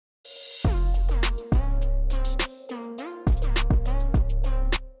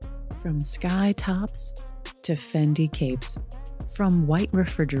From sky tops to Fendi capes, from white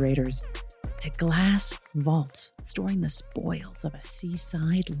refrigerators to glass vaults storing the spoils of a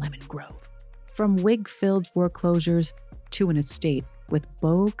seaside lemon grove, from wig-filled foreclosures to an estate with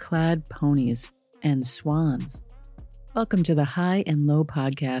bow-clad ponies and swans. Welcome to the High and Low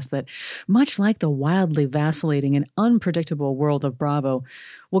podcast that, much like the wildly vacillating and unpredictable world of Bravo,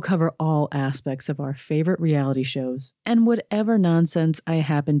 will cover all aspects of our favorite reality shows and whatever nonsense I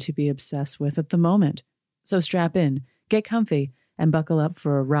happen to be obsessed with at the moment. So strap in, get comfy, and buckle up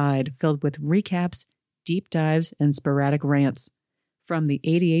for a ride filled with recaps, deep dives, and sporadic rants. From the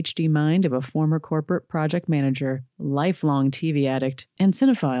ADHD mind of a former corporate project manager, lifelong TV addict, and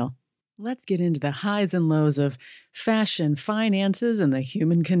cinephile. Let's get into the highs and lows of fashion, finances, and the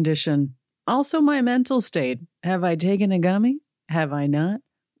human condition. Also my mental state. Have I taken a gummy? Have I not?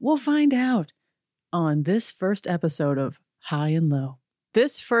 We'll find out on this first episode of High and Low.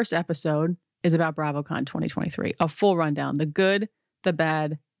 This first episode is about Bravocon 2023. A full rundown. The good, the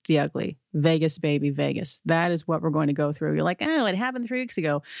bad, the ugly. Vegas, baby, Vegas. That is what we're going to go through. You're like, oh, it happened 3 weeks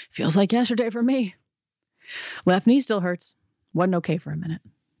ago. Feels like yesterday for me. Left knee still hurts. Wasn't okay for a minute.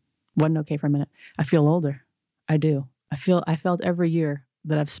 I feel older. I do. I felt every year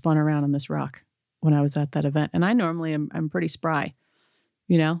that I've spun around on this rock when I was at that event. And I normally I'm pretty spry.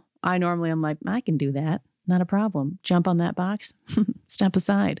 You know, I normally am like, I can do that. Not a problem. Jump on that box. Step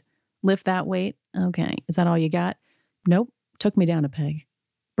aside. Lift that weight. Okay. Is that all you got? Nope. Took me down a peg.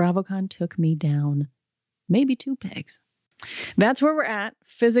 Bravocon took me down maybe 2 pegs. That's where we're at.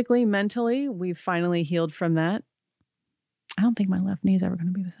 Physically, mentally, we've finally healed from that. I don't think my left knee is ever going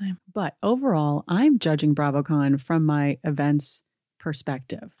to be the same. But overall, I'm judging Bravocon from my events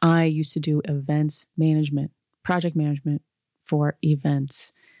perspective. I used to do events management, project management for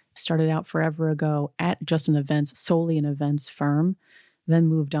events. Started out forever ago at just solely an events firm, then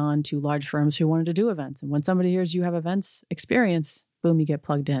moved on to large firms who wanted to do events. And when somebody hears you have events experience, boom, you get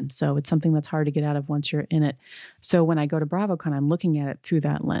plugged in. So it's something that's hard to get out of once you're in it. So when I go to Bravocon, I'm looking at it through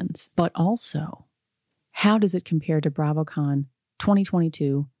that lens. But also, how does it compare to Bravocon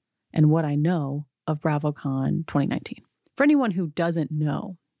 2022 and what I know of Bravocon 2019? For anyone who doesn't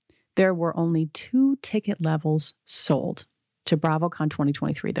know, there were only 2 ticket levels sold to Bravocon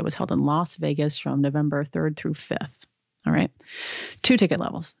 2023 that was held in Las Vegas from November 3rd through 5th. All right. 2 ticket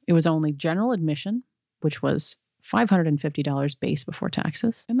levels. It was only general admission, which was $550 base before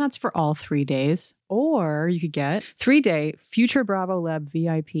taxes. And that's for all 3 days. Or you could get 3-day Future Bravo Lab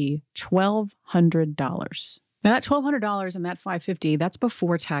VIP, $1,200. Now that $1,200 and that $550, that's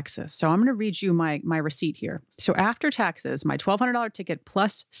before taxes. So I'm going to read you my receipt here. So after taxes, my $1,200 ticket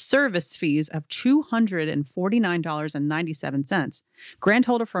plus service fees of $249.97. Grand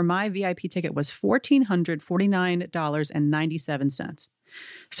total for my VIP ticket was $1,449.97.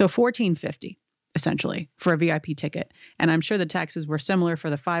 So $1,450. Essentially, for a VIP ticket. And I'm sure the taxes were similar for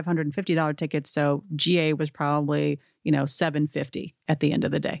the $550 ticket. So GA was probably, $750 at the end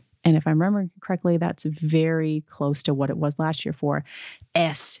of the day. And if I'm remembering correctly, that's very close to what it was last year for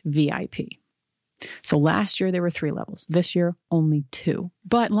SVIP. So last year there were 3 levels. This year, only 2.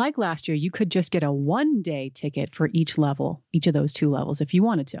 But like last year, you could just get a 1-day ticket for each level, each of those 2 levels if you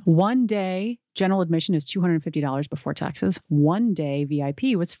wanted to. 1 day general admission is $250 before taxes. 1 day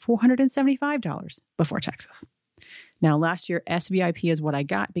VIP was $475 before taxes. Now last year, SVIP is what I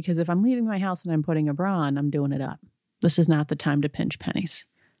got because if I'm leaving my house and I'm putting a bra on, I'm doing it up. This is not the time to pinch pennies.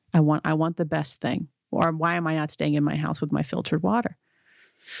 I want the best thing. Or why am I not staying in my house with my filtered water?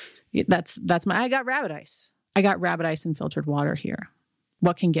 I got rabbit ice. I got rabbit ice and filtered water here.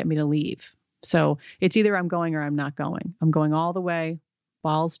 What can get me to leave? So it's either I'm going or I'm not going. I'm going all the way,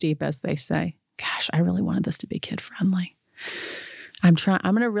 balls deep, as they say. Gosh, I really wanted this to be kid friendly. I'm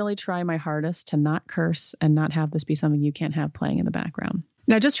going to really try my hardest to not curse and not have this be something you can't have playing in the background.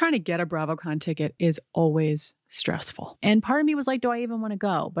 Now, just trying to get a Bravocon ticket is always stressful. And part of me was like, do I even want to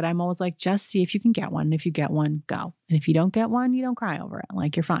go? But I'm always like, just see if you can get one. And if you get one, go. And if you don't get one, you don't cry over it.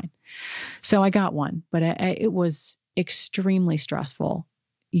 Like, you're fine. So I got one, but it was extremely stressful.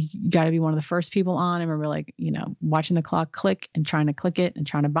 You got to be one of the first people on. I remember watching the clock click and trying to click it and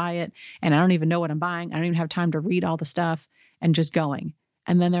trying to buy it. And I don't even know what I'm buying. I don't even have time to read all the stuff and just going.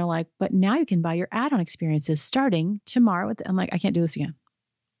 And then they're like, but now you can buy your add-on experiences starting tomorrow. I'm like, I can't do this again.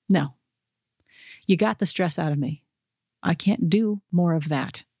 No, you got the stress out of me. I can't do more of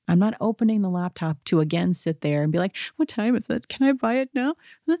that. I'm not opening the laptop to again sit there and be like, what time is it? Can I buy it now?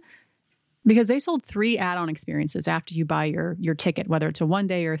 Because they sold 3 add-on experiences after you buy your ticket, whether it's a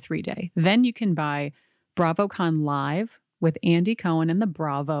 1-day or a 3-day. Then you can buy Bravocon Live with Andy Cohen and the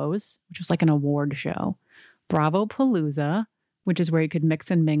Bravos, which was like an award show. Bravopalooza, which is where you could mix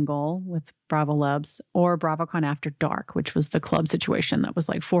and mingle with Bravo Lebs, or Bravocon After Dark, which was the club situation that was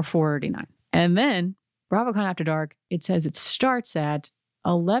like $4.49. And then Bravocon After Dark, it says it starts at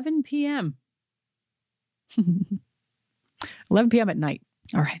 11 p.m. 11 p.m. at night.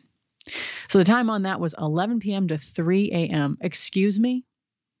 All right. So the time on that was 11 p.m. to 3 a.m. Excuse me?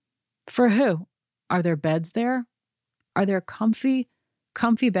 For who? Are there beds there? Are there comfy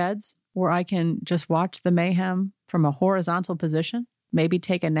beds where I can just watch the mayhem from a horizontal position? Maybe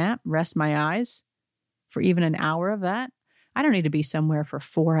take a nap, rest my eyes for even an hour of that? I don't need to be somewhere for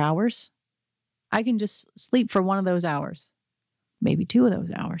 4 hours. I can just sleep for one of those hours, maybe 2 of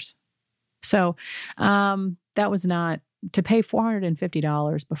those hours. So that was not to pay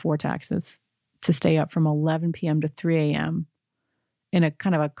 $450 before taxes to stay up from 11 p.m. to 3 a.m. in a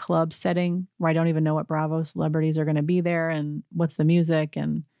kind of a club setting where I don't even know what Bravo celebrities are going to be there and what's the music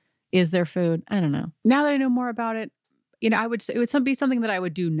and is there food? I don't know. Now that I know more about it, I would say it would be something that I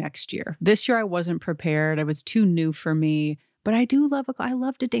would do next year. This year I wasn't prepared. It was too new for me, but I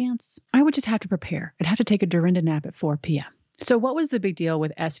love to dance. I would just have to prepare. I'd have to take a Dorinda nap at 4 p.m. So what was the big deal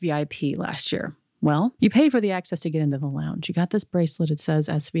with SVIP last year? Well, you paid for the access to get into the lounge. You got this bracelet. It says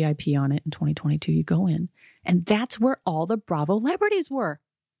SVIP on it in 2022. You go in, and that's where all the Bravo celebrities were.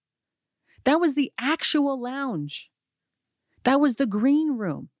 That was the actual lounge. That was the green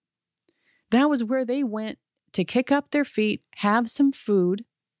room. That was where they went to kick up their feet, have some food.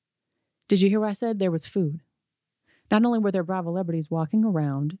 Did you hear what I said? There was food. Not only were there Bravo celebrities walking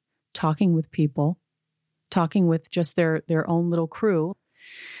around, talking with people, talking with just their own little crew,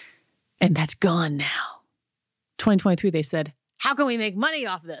 and that's gone now. 2023, they said, how can we make money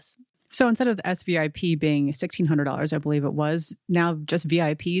off this? So instead of the SVIP being $1,600, I believe it was, now just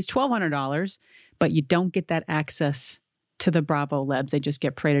VIP is $1,200, but you don't get that access to the Bravo Lebs. They just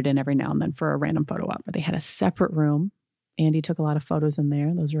get paraded in every now and then for a random photo op. But they had a separate room. Andy took a lot of photos in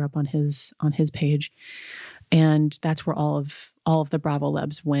there. Those are up on his page. And that's where all of the Bravo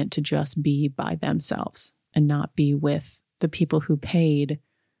Lebs went to just be by themselves and not be with the people who paid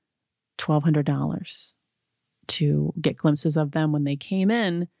 $1,200 to get glimpses of them when they came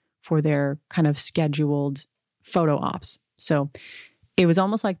in for their kind of scheduled photo ops. So it was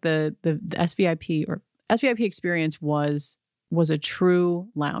almost like the SVIP or SVIP experience was a true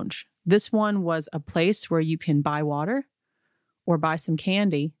lounge. This one was a place where you can buy water or buy some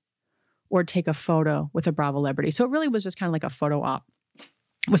candy or take a photo with a Bravo celebrity. So it really was just kind of like a photo op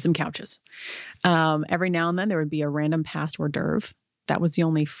with some couches. Every now and then there would be a random past hors d'oeuvre. That was the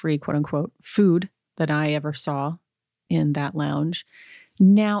only free, quote unquote, food that I ever saw in that lounge.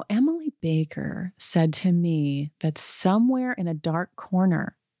 Now, Emily Baker said to me that somewhere in a dark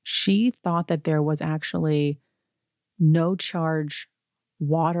corner, she thought that there was actually no charge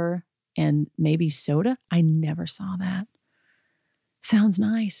water and maybe soda. I never saw that. Sounds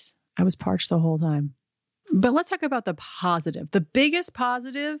nice. I was parched the whole time. But let's talk about the positive. The biggest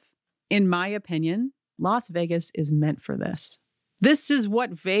positive, in my opinion, Las Vegas is meant for this. This is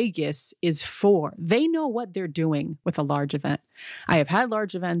what Vegas is for. They know what they're doing with a large event. I have had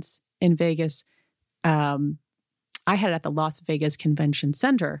large events in Vegas. I had it at the Las Vegas Convention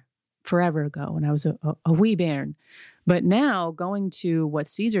Center forever ago when I was a wee bairn. But now going to what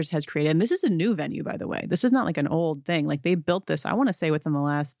Caesars has created, and this is a new venue, by the way. This is not like an old thing. Like they built this, I want to say within the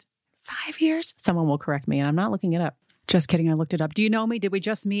last 5 years. Someone will correct me, and I'm not looking it up. Just kidding. I looked it up. Do you know me? Did we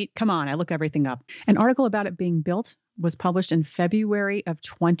just meet? Come on. I look everything up. An article about it being built was published in February of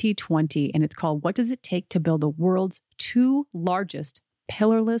 2020, and it's called What Does It Take to Build the World's 2 Largest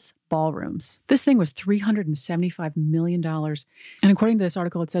Pillarless Ballrooms? This thing was $375 million. And according to this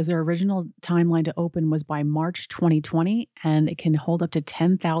article, it says their original timeline to open was by March 2020, and it can hold up to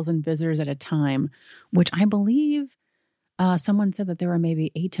 10,000 visitors at a time, which I believe someone said that there were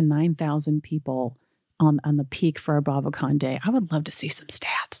maybe 8,000 to 9,000 people on the peak for a Bravocon day. I would love to see some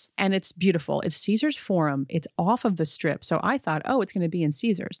stats. And it's beautiful. It's Caesars Forum. It's off of the Strip. So I thought, oh, it's going to be in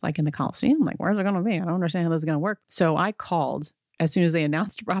Caesars, like in the Coliseum. I'm like, where's it going to be? I don't understand how this is going to work. So I called as soon as they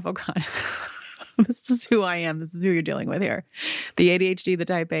announced Bravocon. This is who I am. This is who you're dealing with here. The ADHD, the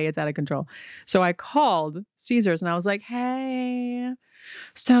type A, it's out of control. So I called Caesars and I was like, hey,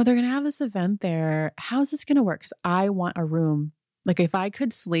 so they're going to have this event there. How's this going to work? Because I want a room. Like if I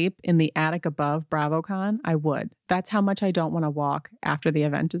could sleep in the attic above Bravocon, I would. That's how much I don't want to walk after the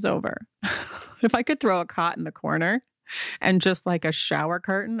event is over. If I could throw a cot in the corner and just like a shower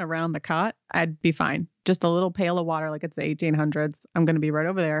curtain around the cot, I'd be fine. Just a little pail of water like it's the 1800s. I'm going to be right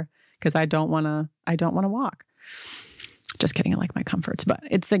over there because I don't want to walk. Just kidding. I like my comforts, but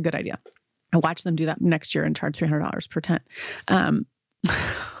it's a good idea. I watch them do that next year and charge $300 per tent.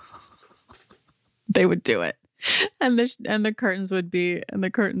 They would do it. And the curtains would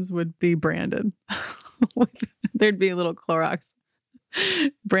be branded. There'd be a little Clorox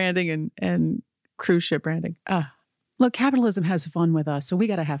branding and cruise ship branding. Look, capitalism has fun with us, so we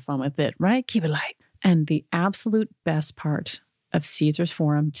got to have fun with it, right? Keep it light. And the absolute best part of Caesar's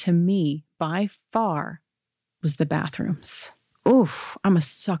Forum, to me, by far, was the bathrooms. Oof, I'm a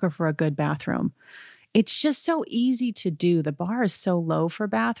sucker for a good bathroom. It's just so easy to do. The bar is so low for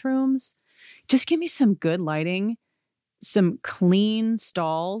bathrooms. Just give me some good lighting, some clean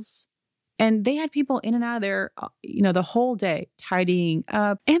stalls. And they had people in and out of there, the whole day, tidying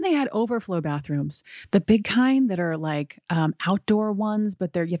up. And they had overflow bathrooms, the big kind that are like outdoor ones,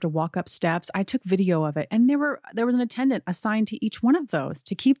 but you have to walk up steps. I took video of it, and there was an attendant assigned to each one of those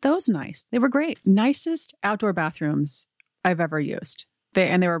to keep those nice. They were great. Nicest outdoor bathrooms I've ever used.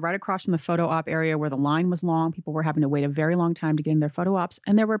 They were right across from the photo op area where the line was long. People were having to wait a very long time to get in their photo ops.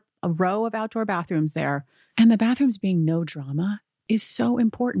 And there were a row of outdoor bathrooms there. And the bathrooms being no drama is so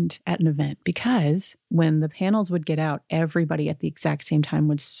important at an event, because when the panels would get out, everybody at the exact same time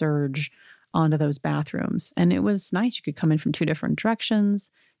would surge onto those bathrooms. And it was nice. You could come in from two different directions.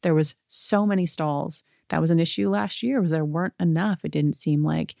 There was so many stalls. That was an issue last year, was there weren't enough, it didn't seem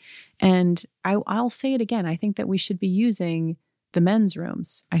like. And I'll say it again. I think that we should be using the men's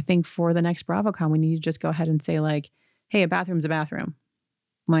rooms. I think for the next Bravocon, we need to just go ahead and say like, hey, a bathroom's a bathroom.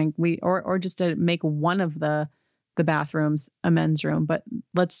 Like or just to make one of the bathrooms a men's room. But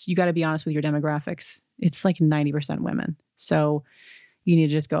you got to be honest with your demographics. It's like 90% women. So you need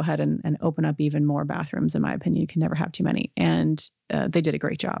to just go ahead and open up even more bathrooms. In my opinion, you can never have too many. And they did a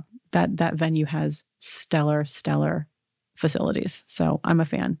great job. That venue has stellar facilities. So I'm a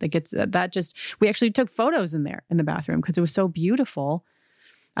fan. We actually took photos in there in the bathroom because it was so beautiful.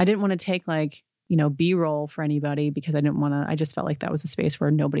 I didn't want to take B-roll for anybody because I just felt like that was a space where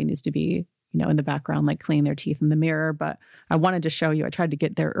nobody needs to be, in the background, like cleaning their teeth in the mirror. But I wanted to show you, I tried to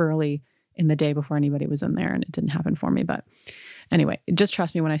get there early in the day before anybody was in there, and it didn't happen for me. But anyway, just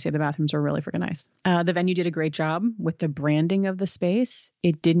trust me when I say the bathrooms are really freaking nice. The venue did a great job with the branding of the space.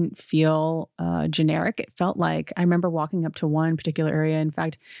 It didn't feel generic. It felt like, I remember walking up to one particular area. In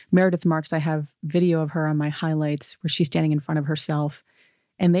fact, Meredith Marks, I have video of her on my highlights where she's standing in front of herself.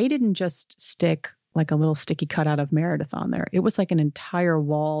 And they didn't just stick like a little sticky cutout of Meredith on there. It was like an entire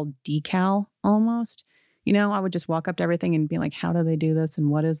wall decal almost. I would just walk up to everything and be like, how do they do this? And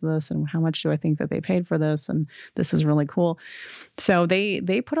what is this? And how much do I think that they paid for this? And this is really cool. So they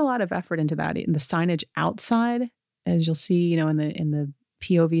put a lot of effort into that. In the signage outside, as you'll see, in the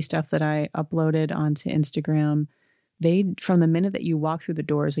POV stuff that I uploaded onto Instagram, from the minute that you walk through the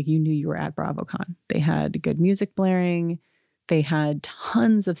doors, like you knew you were at Bravocon. They had good music blaring. They had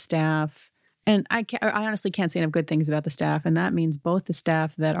tons of staff. And I honestly can't say enough good things about the staff. And that means both the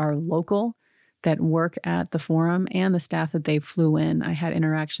staff that are local, that work at the forum, and the staff that they flew in. I had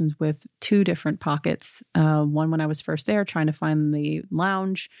interactions with two different pockets. One when I was first there trying to find the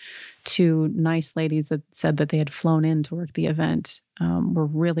lounge. Two nice ladies that said that they had flown in to work the event, were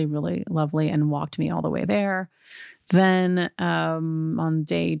really, really lovely and walked me all the way there. Then on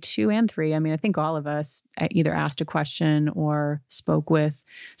day 2 and 3, I think all of us either asked a question or spoke with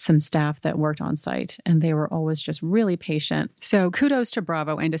some staff that worked on site, and they were always just really patient. So kudos to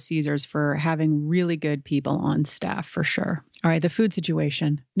Bravo and to Caesars for having really good people on staff for sure. All right, the food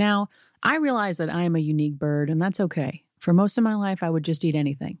situation. Now, I realize that I am a unique bird, and that's okay. For most of my life, I would just eat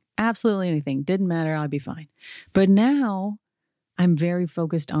anything. Absolutely anything. Didn't matter. I'd be fine. But now I'm very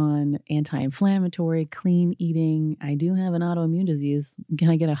focused on anti-inflammatory, clean eating. I do have an autoimmune disease. Can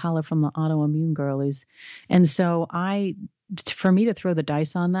I get a holler from the autoimmune girlies? And so for me to throw the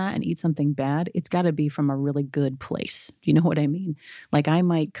dice on that and eat something bad, it's got to be from a really good place. Do you know what I mean? Like I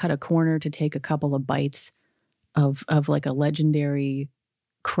might cut a corner to take a couple of bites of like a legendary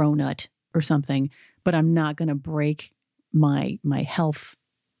cronut or something, but I'm not going to break my health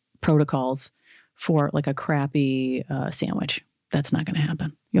protocols for like a crappy sandwich. That's not going to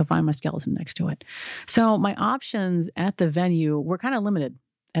happen. You'll find my skeleton next to it. So my options at the venue were kind of limited.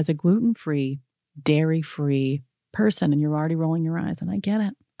 As a gluten-free, dairy-free person, and you're already rolling your eyes, and I get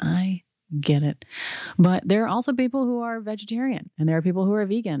it. But there are also people who are vegetarian, and there are people who are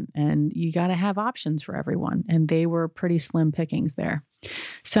vegan, and you got to have options for everyone. And they were pretty slim pickings there.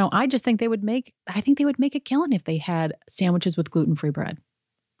 So I just think they would make a killing if they had sandwiches with gluten-free bread.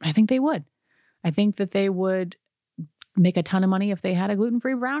 I think they would. I think that they would make a ton of money if they had a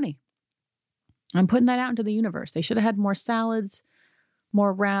gluten-free brownie. I'm putting that out into the universe. They should have had more salads,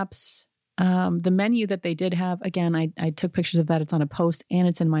 more wraps. The menu that they did have, again, I took pictures of that. It's on a post and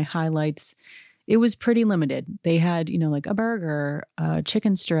it's in my highlights. It was pretty limited. They had, like a burger,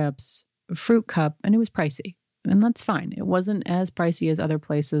 chicken strips, a fruit cup, and it was pricey. And that's fine. It wasn't as pricey as other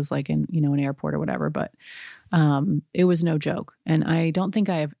places like in, an airport or whatever, but it was no joke. And I don't think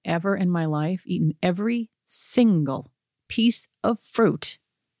I have ever in my life eaten every single piece of fruit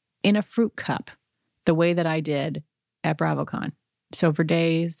in a fruit cup the way that I did at Bravocon. So for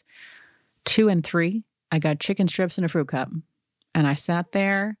days 2 and 3, I got chicken strips in a fruit cup. And I sat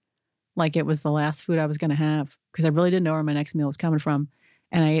there like it was the last food I was going to have because I really didn't know where my next meal was coming from.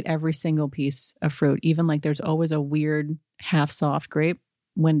 And I ate every single piece of fruit, even like there's always a weird half-soft grape,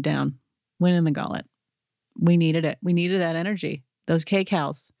 went down, went in the gullet. We needed it. We needed that energy. Those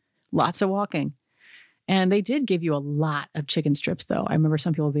K-Cals, lots of walking. And they did give you a lot of chicken strips, though. I remember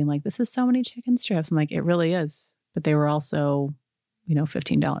some people being like, this is so many chicken strips. I'm like, it really is. But they were also,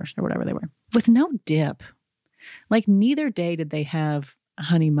 $15 or whatever they were. With no dip. Like neither day did they have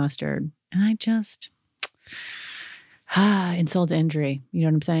honey mustard. And I just, insult to injury. You know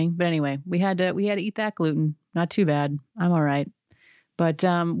what I'm saying? But anyway, we had to eat that gluten. Not too bad. I'm all right. But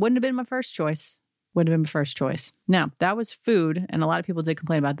wouldn't have been my first choice. Now, that was food, and a lot of people did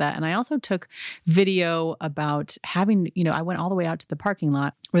complain about that. And I also took video about having, I went all the way out to the parking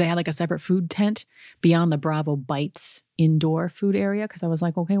lot where they had like a separate food tent beyond the Bravo Bites indoor food area. Because I was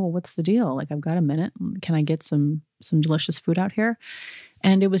like, okay, well, what's the deal? Like, I've got a minute. Can I get some delicious food out here?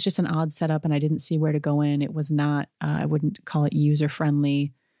 And it was just an odd setup, and I didn't see where to go in. It was not, I wouldn't call it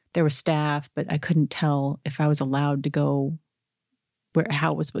user-friendly. There was staff, but I couldn't tell if I was allowed to go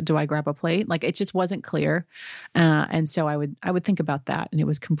do I grab a plate? Like it just wasn't clear. And so I would think about that. And it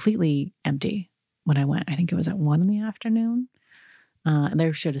was completely empty when I went. I think it was at 1 PM. And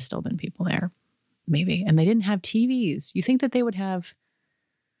there should have still been people there, maybe. And they didn't have TVs. You think that they would have,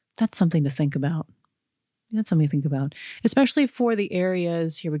 that's something to think about. Especially for the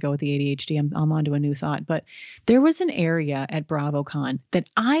areas, here we go with the ADHD. I'm on to a new thought, but there was an area at Bravocon that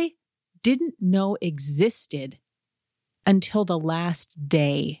I didn't know existed until the last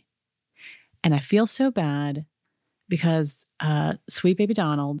day. And I feel so bad because sweet baby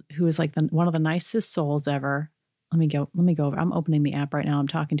Donald, who is like one of the nicest souls ever. Let me go over. I'm opening the app right now. I'm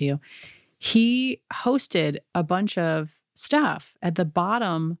talking to you. He hosted a bunch of stuff at the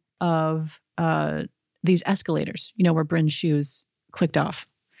bottom of these escalators, where Bryn's shoes clicked off.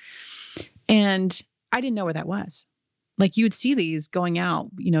 And I didn't know where that was. Like you'd see these going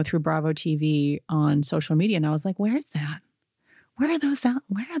out, through Bravo TV on social media. And I was like, where's that? Where are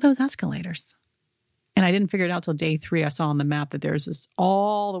those escalators? And I didn't figure it out till day 3. I saw on the map that there's this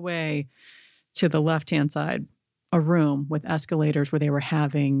all the way to the left-hand side, a room with escalators where they were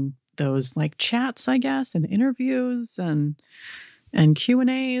having those like chats, I guess, and interviews and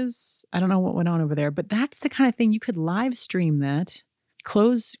Q&As. I don't know what went on over there, but that's the kind of thing you could live stream that,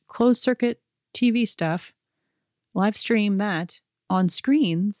 closed circuit TV stuff. Live stream that on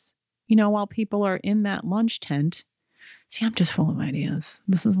screens, while people are in that lunch tent. See, I'm just full of ideas.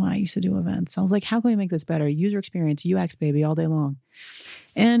 This is why I used to do events. I was like, how can we make this better? User experience, UX, baby, all day long.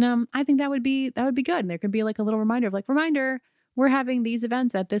 And I think that would be good. And there could be like a little reminder of reminder, we're having these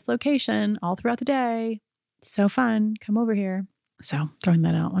events at this location all throughout the day. It's so fun. Come over here. So throwing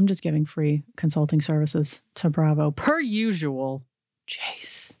that out. I'm just giving free consulting services to Bravo per usual.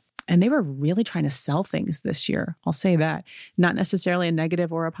 Jeez. And they were really trying to sell things this year. I'll say that. Not necessarily a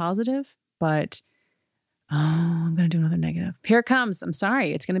negative or a positive, but I'm going to do another negative. Here it comes. I'm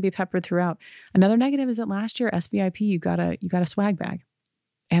sorry. It's going to be peppered throughout. Another negative is that last year, SVIP, you got a swag bag.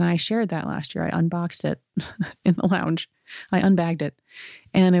 And I shared that last year. I unboxed it in the lounge. I unbagged it.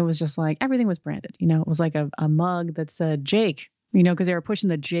 And it was just like, everything was branded. It was like a mug that said Jake, because they were pushing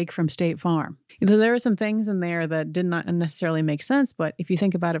the Jake from State Farm. There were some things in there that did not necessarily make sense. But if you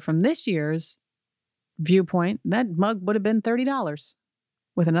think about it from this year's viewpoint, that mug would have been $30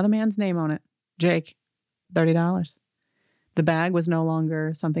 with another man's name on it. Jake, $30. The bag was no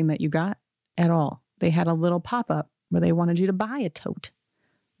longer something that you got at all. They had a little pop-up where they wanted you to buy a tote.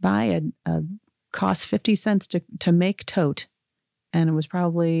 Buy a cost 50 cents to make tote. And it was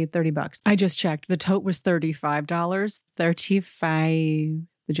probably $30. I just checked. The tote was $35. 35.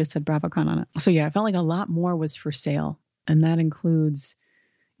 It just said Bravocon on it. So yeah, I felt like a lot more was for sale. And that includes,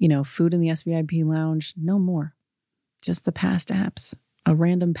 food in the SVIP lounge. No more. Just the past apps. A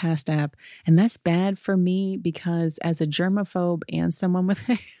random past app. And that's bad for me because as a germaphobe and someone with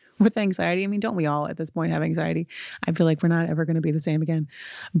with anxiety, don't we all at this point have anxiety? I feel like we're not ever going to be the same again.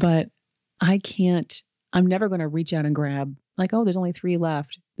 But I'm never going to reach out and grab like, oh, there's only 3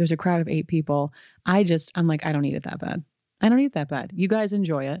 left. There's a crowd of 8 people. I'm like, I don't need it that bad. I don't need it that bad. You guys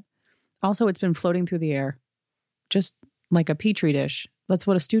enjoy it. Also, it's been floating through the air, just like a petri dish. That's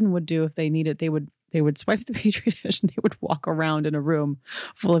what a student would do if they need it. They would They would swipe the Petri dish and they would walk around in a room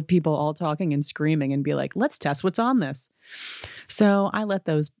full of people all talking and screaming and be like, let's test what's on this. So I let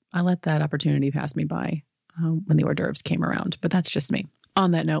that opportunity pass me by when the hors d'oeuvres came around. But that's just me.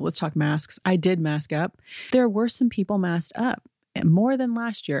 On that note, let's talk masks. I did mask up. There were some people masked up more than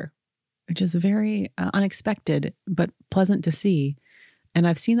last year, which is very unexpected, but pleasant to see. And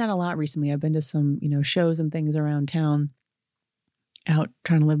I've seen that a lot recently. I've been to some, shows and things around town, out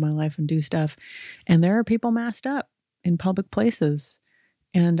trying to live my life and do stuff. And there are people masked up in public places.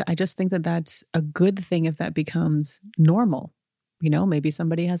 And I just think that that's a good thing if that becomes normal. Maybe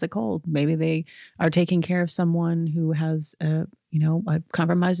somebody has a cold. Maybe they are taking care of someone who has a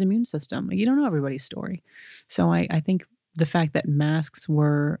compromised immune system. You don't know everybody's story. So I think the fact that masks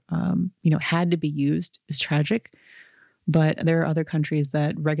were, had to be used is tragic. But there are other countries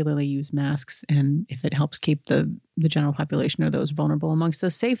that regularly use masks. And if it helps keep the general population or those vulnerable amongst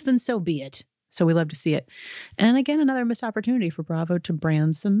us safe, then so be it. So we love to see it. And again, another missed opportunity for Bravo to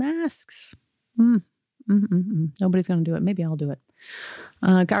brand some masks. Nobody's going to do it. Maybe I'll do it.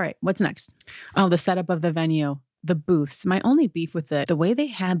 All right. What's next? Oh, the setup of the venue, the booths. My only beef with it, the way they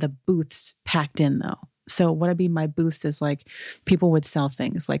had the booths packed in though. So what I mean by booths is like people would sell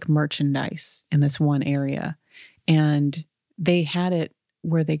things like merchandise in this one area. And they had it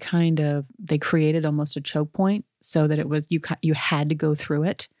where they created almost a choke point so that it was, you had to go through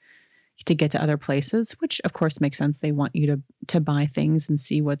it to get to other places, which of course makes sense. They want you to buy things and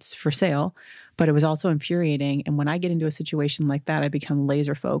see what's for sale, but it was also infuriating. And when I get into a situation like that, I become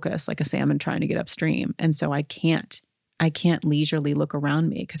laser focused, like a salmon trying to get upstream. And so I can't leisurely look around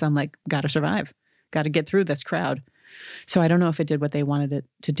me because I'm like, got to survive, got to get through this crowd. So I don't know if it did what they wanted it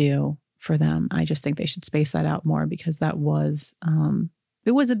to do for them. I just think they should space that out more because that was,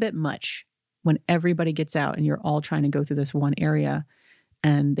 it was a bit much when everybody gets out and you're all trying to go through this one area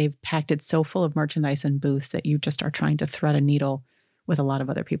and they've packed it so full of merchandise and booths that you just are trying to thread a needle with a lot of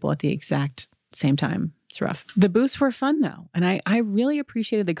other people at the exact same time. It's rough. The booths were fun though. And I really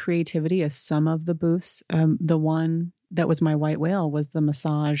appreciated the creativity of some of the booths. The one that was my white whale was the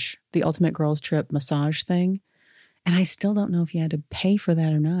massage, the Ultimate Girls Trip massage thing. And I still don't know if you had to pay for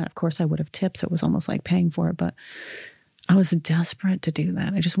that or not. Of course, I would have tipped, so it was almost like paying for it. But I was desperate to do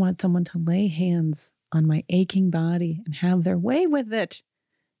that. I just wanted someone to lay hands on my aching body and have their way with it.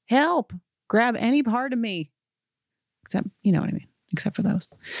 Help! Grab any part of me. Except, you know what I mean? Except for those.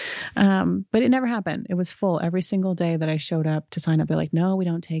 But it never happened. It was full every single day that I showed up to sign up. They're like, no, we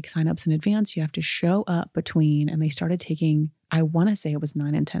don't take signups in advance. You have to show up between. And they started taking, I want to say it was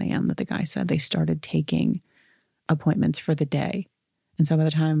 9 and 10 a.m. that the guy said they started taking appointments for the day. And so by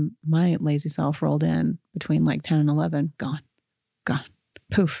the time my lazy self rolled in between like 10 and 11, gone,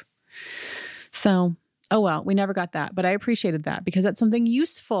 poof. So, oh well, we never got that, but I appreciated that because that's something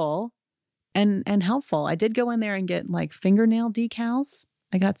useful and helpful. I did go in there and get like fingernail decals.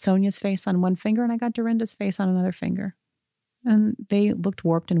 I got Sonia's face on one finger and I got Dorinda's face on another finger. And they looked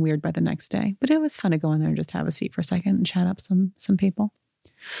warped and weird by the next day, but it was fun to go in there and just have a seat for a second and chat up some people.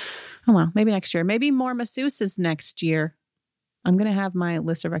 Oh, well, maybe next year. Maybe more masseuses next year. I'm going to have my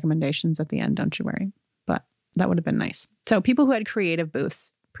list of recommendations at the end, don't you worry. But that would have been nice. So people who had creative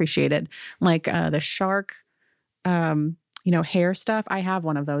booths, appreciated. Like the shark, hair stuff. I have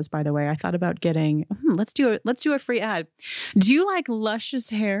one of those, by the way. I thought about getting, let's do a free ad. Do you like luscious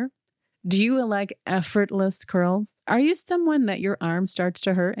hair? Do you like effortless curls? Are you someone that your arm starts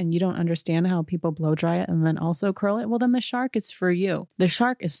to hurt and you don't understand how people blow dry it and then also curl it? Well, then the Shark is for you. The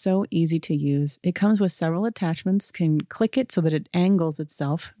Shark is so easy to use. It comes with several attachments, can click it so that it angles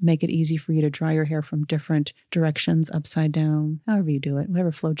itself, make it easy for you to dry your hair from different directions, upside down, however you do it,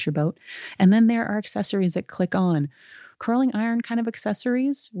 whatever floats your boat. And then there are accessories that click on. Curling iron kind of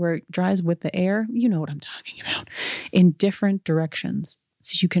accessories where it dries with the air. You know what I'm talking about. In different directions.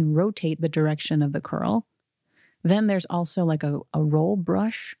 So you can rotate the direction of the curl. Then there's also like a roll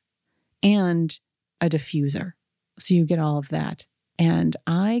brush and a diffuser. So you get all of that. And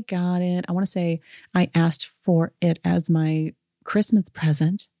I got it. I want to say I asked for it as my Christmas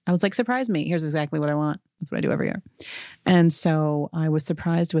present. I was like, surprise me. Here's exactly what I want. That's what I do every year. And so I was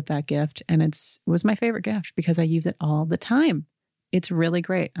surprised with that gift. And it was my favorite gift because I use it all the time. It's really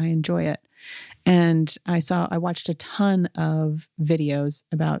great. I enjoy it. And I watched a ton of videos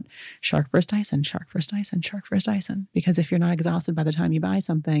about Shark vs. Dyson, because if you're not exhausted by the time you buy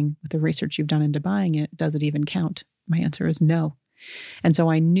something with the research you've done into buying it, does it even count? My answer is no. And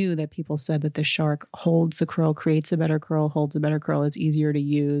so I knew that people said that the Shark holds the curl, creates a better curl, holds a better curl, is easier to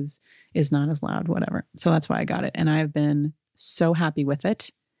use, is not as loud, whatever. So that's why I got it. And I've been so happy with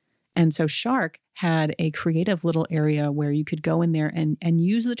it. And so Shark had a creative little area where you could go in there and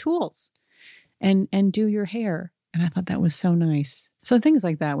use the tools. and do your hair. And I thought that was so nice. So things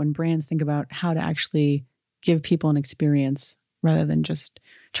like that, when brands think about how to actually give people an experience rather than just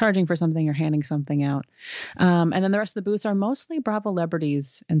charging for something or handing something out. And then the rest of the booths are mostly Bravo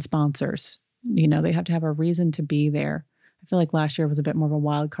celebrities and sponsors. You know, they have to have a reason to be there. I feel like last year was a bit more of a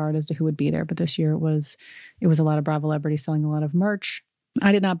wild card as to who would be there, but this year it was a lot of Bravo celebrities selling a lot of merch.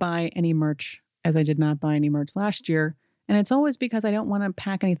 I did not buy any merch, as I did not buy any merch last year. And it's always because I don't want to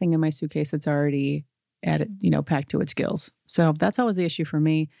pack anything in my suitcase that's already packed to its gills. So that's always the issue for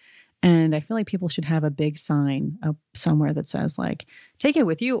me. And I feel like people should have a big sign up somewhere that says like, take it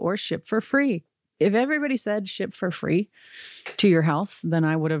with you or ship for free. If everybody said ship for free to your house, then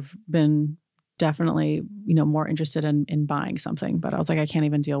I would have been definitely, more interested in buying something. But I was like, I can't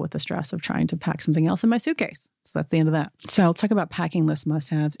even deal with the stress of trying to pack something else in my suitcase. So that's the end of that. So I'll talk about packing list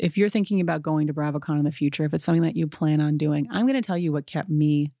must-haves. If you're thinking about going to Bravocon in the future, if it's something that you plan on doing, I'm going to tell you what kept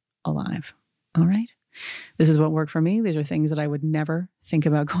me alive. All right? This is what worked for me. These are things that I would never think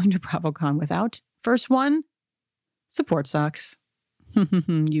about going to Bravocon without. First one, support socks.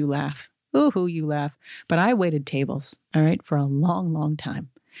 You laugh. Ooh, you laugh. But I waited tables, all right, for a long, long time.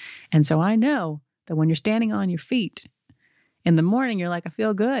 And so I know that when you're standing on your feet in the morning, you're like, I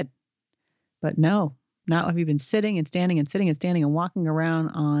feel good. But no, not if you've been sitting and standing and sitting and standing and walking around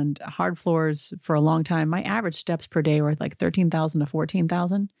on hard floors for a long time. My average steps per day were like 13,000 to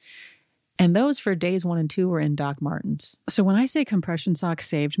 14,000. And those for days 1 and 2 were in Doc Martens. So when I say compression socks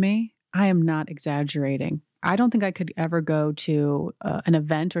saved me, I am not exaggerating. I don't think I could ever go to an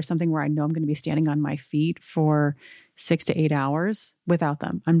event or something where I know I'm going to be standing on my feet for 6 to 8 hours without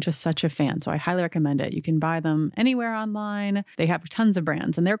them. I'm just such a fan. So I highly recommend it. You can buy them anywhere online. They have tons of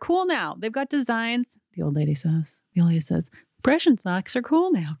brands and they're cool now. They've got designs. The old lady says, compression socks are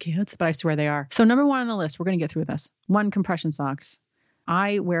cool now, kids. But I swear they are. So number 1 on the list, we're going to get through this. 1, compression socks.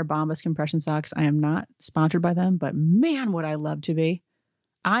 I wear Bombas compression socks. I am not sponsored by them, but man, would I love to be.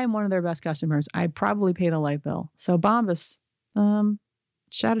 I am one of their best customers. I'd probably pay the light bill. So Bombas,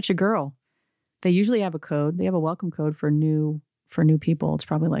 shout out your girl. They usually have a code. They have a welcome code for new people. It's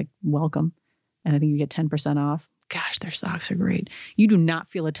probably like welcome. And I think you get 10% off. Gosh, their socks are great. You do not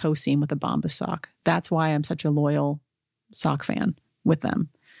feel a toe seam with a Bombas sock. That's why I'm such a loyal sock fan with them.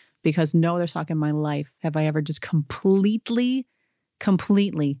 Because no other sock in my life have I ever just completely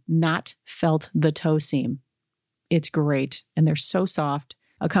not felt the toe seam. It's great. And they're so soft.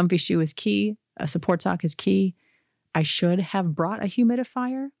 A comfy shoe is key. A support sock is key. I should have brought a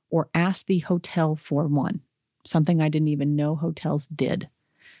humidifier or asked the hotel for one. Something I didn't even know hotels did.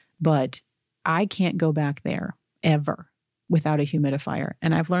 But I can't go back there ever without a humidifier.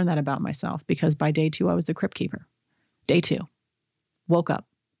 And I've learned that about myself because by day 2, I was the crypt keeper. Day 2, woke up,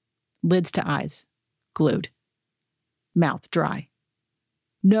 lids to eyes, glued, mouth dry,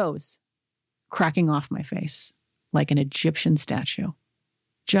 nose cracking off my face like an Egyptian statue,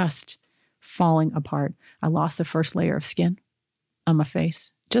 just falling apart. I lost the first layer of skin on my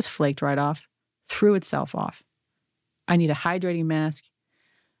face, just flaked right off, threw itself off. I need a hydrating mask,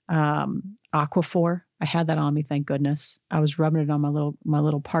 Aquaphor. I had that on me, thank goodness. I was rubbing it on my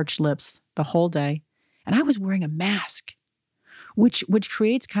little parched lips the whole day, and I was wearing a mask, which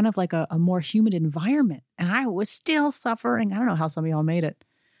creates kind of like a more humid environment, and I was still suffering. I don't know how some of y'all made it,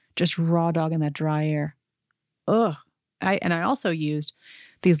 just raw dog in that dry air. Ugh. I also used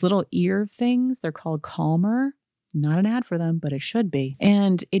these little ear things. They're called Calmer. Not an ad for them, but it should be.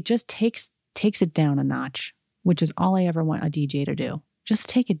 And it just takes it down a notch, which is all I ever want a DJ to do. Just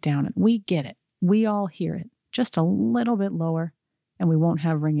take it down. We get it. We all hear it. Just a little bit lower, and we won't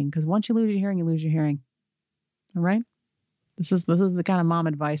have ringing. Because once you lose your hearing, you lose your hearing. All right? This is the kind of mom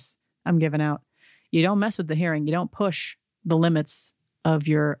advice I'm giving out. You don't mess with the hearing. You don't push the limits of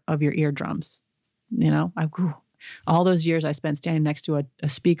your eardrums. All those years I spent standing next to a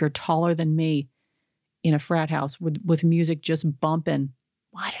speaker taller than me in a frat house with music just bumping.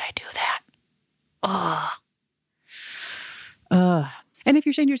 Why did I do that? And if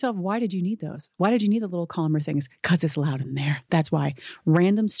you're saying to yourself, why did you need those? Why did you need the little calmer things? Because it's loud in there. That's why.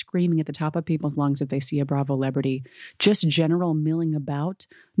 Random screaming at the top of people's lungs if they see a Bravo celebrity. Just general milling about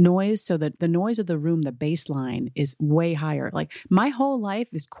noise so that the noise of the room, the bass line is way higher. Like my whole life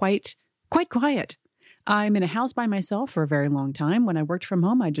is quite quiet. I'm in a house by myself for a very long time. When I worked from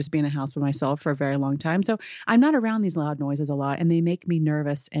home, I'd just be in a house by myself for a very long time. So I'm not around these loud noises a lot, and they make me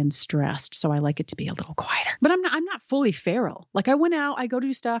nervous and stressed. So I like it to be a little quieter. But I'm not fully feral. Like I went out, I go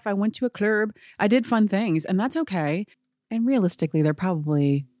do stuff, I went to a club, I did fun things, and that's okay. And realistically, they're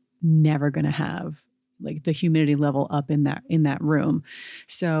probably never going to have like the humidity level up in that room.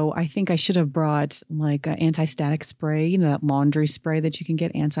 So I think I should have brought like an anti-static spray, that laundry spray that you can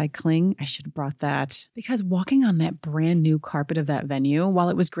get, anti-cling. I should have brought that, because walking on that brand new carpet of that venue, while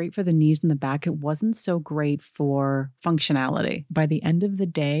it was great for the knees and the back, it wasn't so great for functionality. By the end of the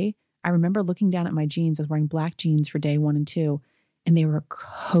day, I remember looking down at my jeans. I was wearing black jeans for day 1 and 2, and they were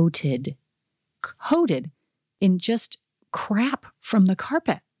coated in just crap from the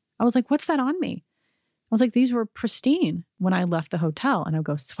carpet. I was like, what's that on me? I was like, these were pristine when I left the hotel. And I would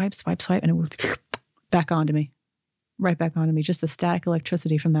go swipe, swipe, swipe, and it would back onto me, right back onto me. Just the static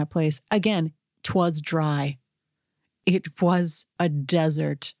electricity from that place. Again, 'twas dry. It was a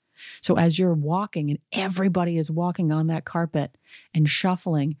desert. So as you're walking and everybody is walking on that carpet and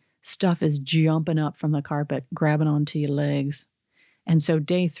shuffling, stuff is jumping up from the carpet, grabbing onto your legs. And so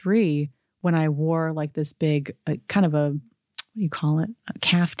day 3, when I wore like this big kind of what do you call it? A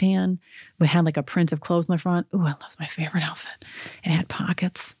caftan, but had like a print of clothes in the front. Ooh, that was my favorite outfit. It had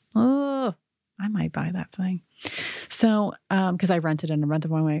pockets. Oh, I might buy that thing. So, because I rented it in Rent the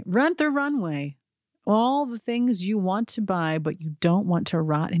Runway. Rent the Runway. All the things you want to buy, but you don't want to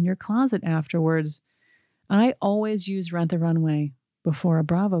rot in your closet afterwards. I always use Rent the Runway before a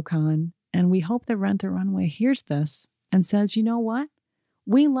Bravocon, and we hope that Rent the Runway hears this and says, you know what?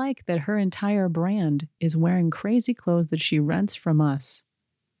 We like that her entire brand is wearing crazy clothes that she rents from us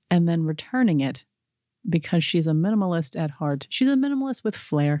and then returning it because she's a minimalist at heart. She's a minimalist with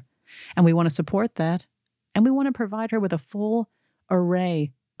flair, and we want to support that. And we want to provide her with a full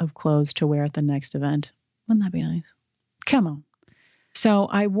array of clothes to wear at the next event. Wouldn't that be nice? Come on. So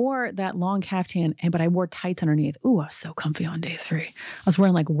I wore that long caftan, but I wore tights underneath. Ooh, I was so comfy on day 3. I was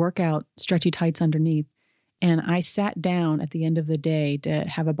wearing like workout stretchy tights underneath. And I sat down at the end of the day to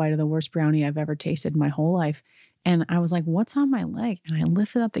have a bite of the worst brownie I've ever tasted in my whole life. And I was like, what's on my leg? And I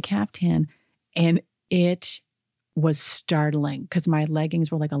lifted up the caftan, and it was startling because my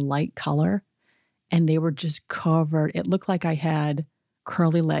leggings were like a light color and they were just covered. It looked like I had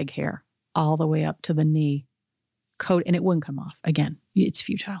curly leg hair all the way up to the knee coat, and it wouldn't come off. Again, it's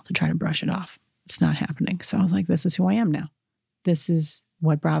futile to try to brush it off. It's not happening. So I was like, this is who I am now. This is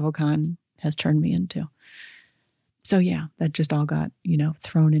what Bravocon has turned me into. So yeah, that just all got,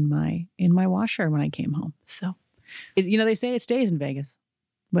 thrown in my washer when I came home. So, they say it stays in Vegas,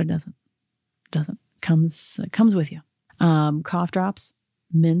 but it doesn't. It comes with you. Cough drops,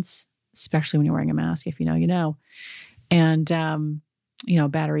 mints, especially when you're wearing a mask. If you know, you know. And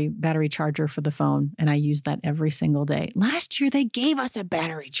battery charger for the phone, and I use that every single day. Last year they gave us a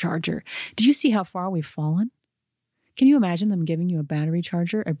battery charger. Do you see how far we've fallen? Can you imagine them giving you a battery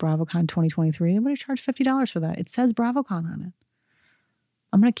charger at Bravocon 2023? They would have charged $50 for that. It says Bravocon on it.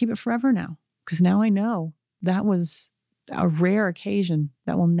 I'm going to keep it forever now, because now I know that was a rare occasion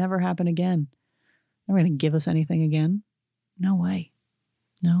that will never happen again. They're going to give us anything again? No way.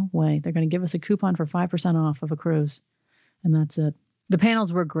 No way. They're going to give us a coupon for 5% off of a cruise, and that's it. The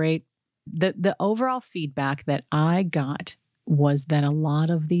panels were great. The overall feedback that I got was that a lot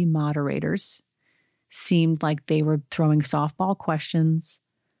of the moderators seemed like they were throwing softball questions,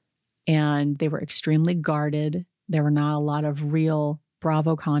 and they were extremely guarded. There were not a lot of real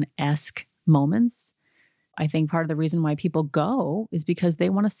Bravocon-esque moments. I think part of the reason why people go is because they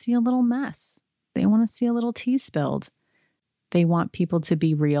want to see a little mess. They want to see a little tea spilled. They want people to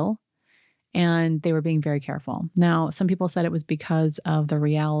be real, and they were being very careful. Now, some people said it was because of the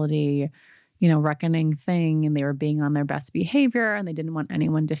reality reckoning thing, and they were being on their best behavior, and they didn't want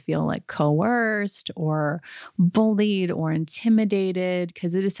anyone to feel like coerced or bullied or intimidated,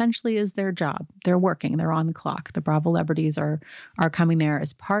 because it essentially is their job. They're working, they're on the clock. The Bravo celebrities are coming there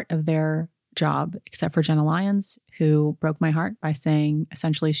as part of their job, except for Jenna Lyons, who broke my heart by saying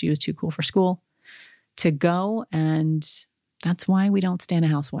essentially she was too cool for school to go, and that's why we don't stand a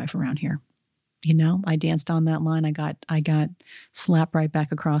housewife around here. I danced on that line. I got slapped right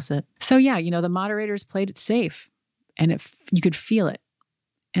back across it. So yeah, the moderators played it safe, and you could feel it.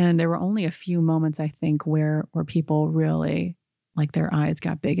 And there were only a few moments, I think, where people really, like, their eyes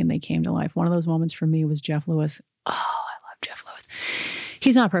got big and they came to life. One of those moments for me was Jeff Lewis. Oh, I love Jeff Lewis.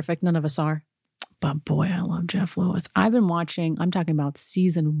 He's not perfect. None of us are. But boy, I love Jeff Lewis. I've been watching, I'm talking about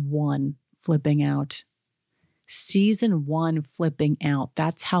season 1 flipping out. Season 1 flipping out.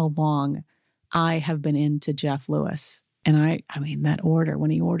 That's how long I have been into Jeff Lewis. And I mean, that order,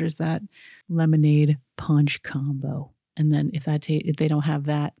 when he orders that lemonade punch combo, and then if they don't have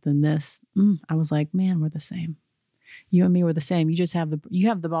that, then this, I was like, man, we're the same. You and me were the same. You just have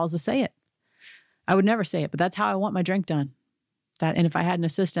the balls to say it. I would never say it, but that's how I want my drink done. And if I had an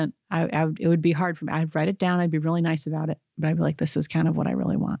assistant, it would be hard for me. I'd write it down. I'd be really nice about it, but I'd be like, this is kind of what I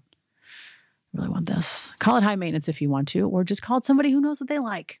really want. really want this. Call it high maintenance if you want to, or just call it somebody who knows what they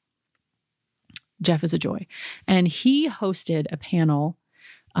like. Jeff is a joy. And he hosted a panel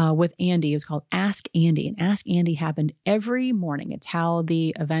with Andy. It was called Ask Andy. And Ask Andy happened every morning. It's how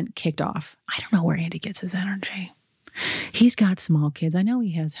the event kicked off. I don't know where Andy gets his energy. He's got small kids. I know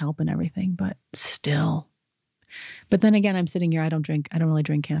he has help and everything, but still. But then again, I'm sitting here. I don't really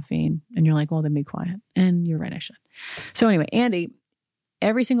drink caffeine. And you're like, well, then be quiet. And you're right, I should. So anyway, Andy,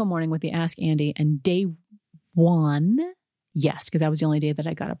 every single morning with the Ask Andy, and day one, yes, because that was the only day that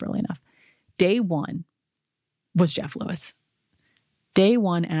I got up early enough. Day one was Jeff Lewis. Day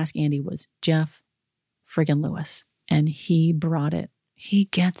one, Ask Andy was Jeff friggin' Lewis. And he brought it. He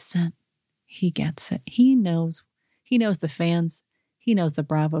gets it. He gets it. He knows the fans. He knows the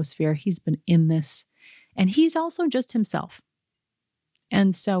Bravo sphere. He's been in this. And he's also just himself.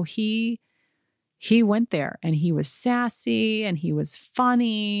 And so he went there and he was sassy and he was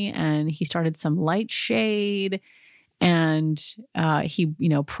funny and he started some light shade and he,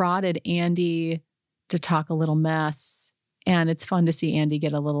 prodded Andy to talk a little mess. And it's fun to see Andy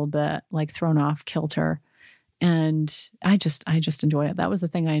get a little bit like thrown off kilter. And I just enjoyed it. That was the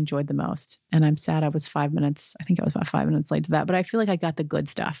thing I enjoyed the most. And I'm sad I was 5 minutes. I think I was about 5 minutes late to that, but I feel like I got the good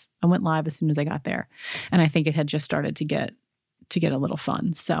stuff. I went live as soon as I got there. And I think it had just started to get a little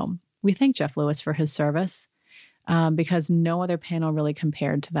fun. So we thank Jeff Lewis for his service because no other panel really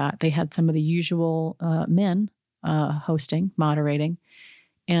compared to that. They had some of the usual men hosting, moderating,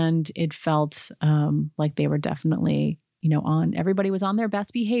 and it felt like they were definitely, on. Everybody was on their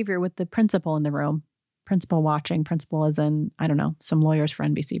best behavior with the principal in the room. Principal watching, principal as in, I don't know, some lawyers for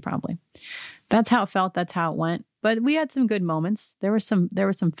NBC probably. That's how it felt. That's how it went. But we had some good moments. There were some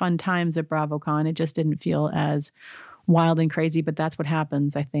fun times at Bravocon. It just didn't feel as wild and crazy, but that's what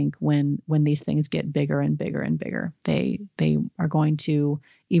happens, I think, when these things get bigger and bigger and bigger. They are going to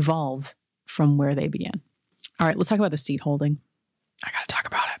evolve from where they began. All right, let's talk about the seat holding. I got to talk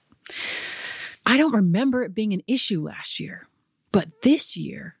about it. I don't remember it being an issue last year, but this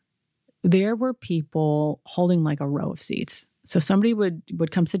year, there were people holding like a row of seats. So somebody would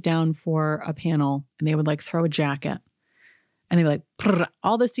come sit down for a panel and they would like throw a jacket and they'd be like,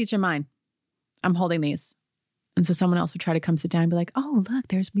 all the seats are mine. I'm holding these. And so someone else would try to come sit down and be like, oh, look,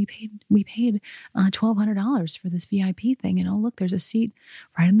 we paid $1,200 for this VIP thing. And oh, look, there's a seat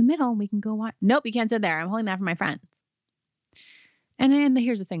right in the middle. And we can go watch. Nope, you can't sit there. I'm holding that for my friends. And then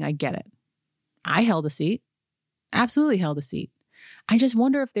here's the thing. I get it. I held a seat. Absolutely held a seat. I just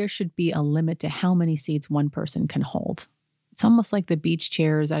wonder if there should be a limit to how many seats one person can hold. It's almost like the beach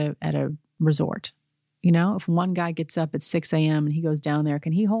chairs at a resort. If one guy gets up at 6 a.m. and he goes down there,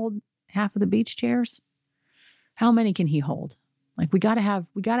 can he hold half of the beach chairs? How many can he hold? Like we got to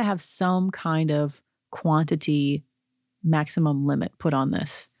have some kind of quantity maximum limit put on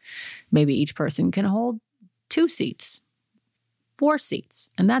this. Maybe each person can hold 2 seats, 4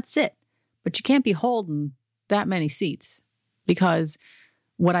 seats, and that's it. But you can't be holding that many seats. Because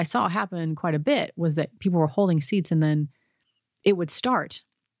what I saw happen quite a bit was that people were holding seats and then it would start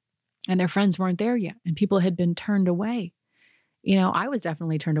and their friends weren't there yet and people had been turned away. I was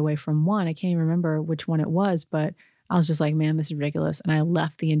definitely turned away from one. I can't even remember which one it was, but I was just like, man, this is ridiculous. And I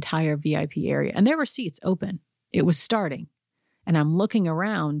left the entire VIP area and there were seats open. It was starting and I'm looking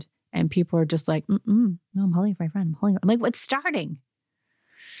around and people are just like, no, I'm holding for my friend. I'm like, what's starting?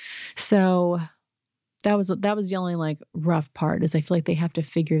 So that was the only like rough part is I feel like they have to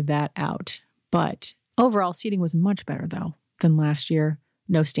figure that out. But overall seating was much better though than last year.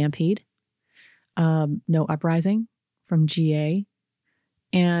 No stampede, no uprising from GA.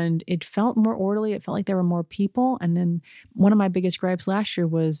 And it felt more orderly. It felt like there were more people. And then one of my biggest gripes last year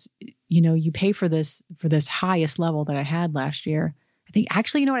was, you pay for this highest level that I had last year. I think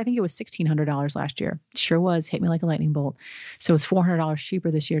it was $1,600 last year. Sure was. Hit me like a lightning bolt. So it's $400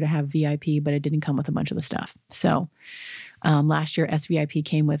 cheaper this year to have VIP, but it didn't come with a bunch of the stuff. So last year, SVIP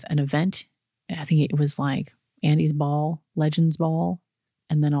came with an event. I think it was like Andy's Ball, Legends Ball,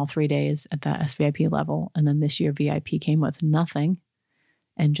 and then all 3 days at the SVIP level. And then this year, VIP came with nothing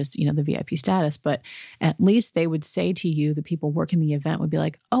and just, the VIP status. But at least they would say to you, the people working the event would be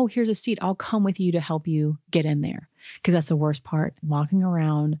like, oh, here's a seat. I'll come with you to help you get in there. Because that's the worst part. Walking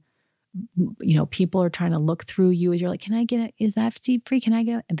around, people are trying to look through you as you're like, can I get it? Is that seat free? Can I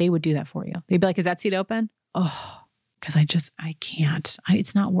get it? And they would do that for you. They'd be like, is that seat open? Oh, because I can't.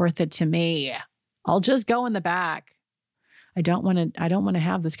 It's not worth it to me. I'll just go in the back. I don't want to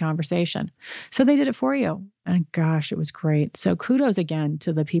have this conversation. So they did it for you. And gosh, it was great. So kudos again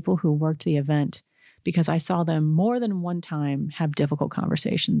to the people who worked the event because I saw them more than one time have difficult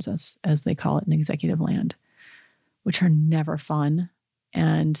conversations as they call it in executive land, which are never fun.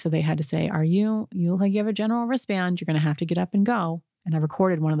 And so they had to say, you look like you have a general wristband. You're going to have to get up and go. And I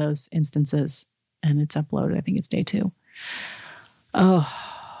recorded one of those instances and it's uploaded. I think it's day 2.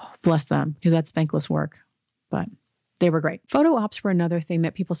 Oh, bless them, because that's thankless work. But they were great. Photo ops were another thing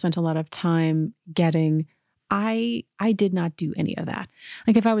that people spent a lot of time getting. I did not do any of that.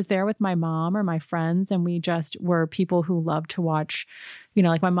 Like if I was there with my mom or my friends and we just were people who love to watch,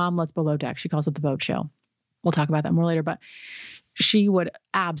 like my mom loves Below Deck. She calls it the boat show. We'll talk about that more later, but she would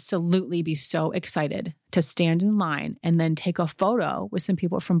absolutely be so excited to stand in line and then take a photo with some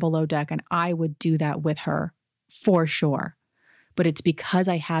people from Below Deck. And I would do that with her for sure. But it's because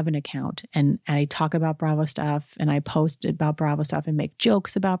I have an account and I talk about Bravo stuff and I post about Bravo stuff and make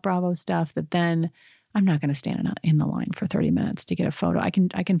jokes about Bravo stuff that then I'm not going to stand in the line for 30 minutes to get a photo. I can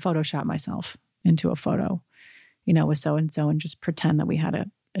Photoshop myself into a photo, with so-and-so and just pretend that we had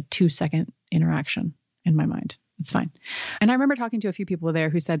a 2-second interaction in my mind. It's fine. And I remember talking to a few people there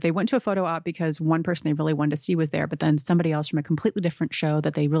who said they went to a photo op because one person they really wanted to see was there, but then somebody else from a completely different show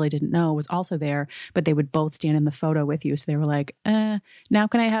that they really didn't know was also there, but they would both stand in the photo with you. So they were like, now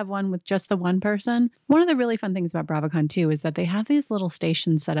can I have one with just the one person? One of the really fun things about Bravocon too is that they have these little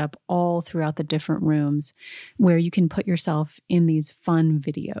stations set up all throughout the different rooms where you can put yourself in these fun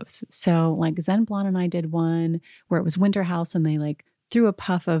videos. So like Zen Blonde and I did one where it was Winter House and they threw a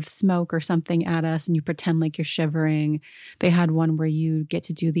puff of smoke or something at us and you pretend like you're shivering. They had one where you get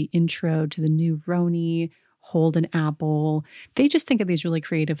to do the intro to the new Roni, hold an apple. They just think of these really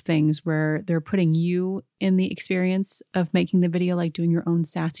creative things where they're putting you in the experience of making the video, like doing your own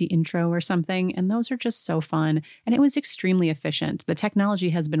sassy intro or something. And those are just so fun. And it was extremely efficient. The technology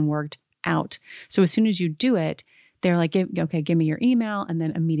has been worked out. So as soon as you do it, they're like, give me your email. And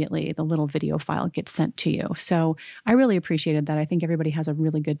then immediately the little video file gets sent to you. So I really appreciated that. I think everybody has a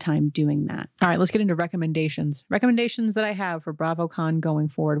really good time doing that. All right, let's get into recommendations. Recommendations that I have for Bravocon going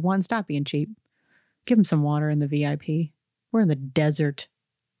forward. 1, stop being cheap. Give them some water in the VIP. We're in the desert.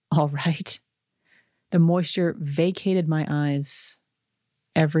 All right. The moisture vacated my eyes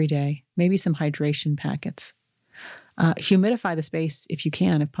every day. Maybe some hydration packets. Humidify the space if you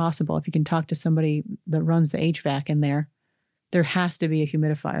can, if possible. If you can talk to somebody that runs the HVAC in there, there has to be a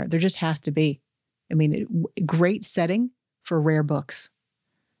humidifier. There just has to be. I mean, great setting for rare books.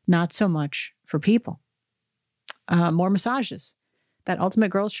 Not so much for people. More massages. That Ultimate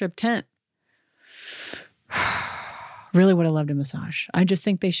Girls Trip tent. Really would have loved a massage. I just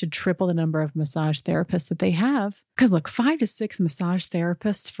think they should triple the number of massage therapists that they have. Because look, 5 to 6 massage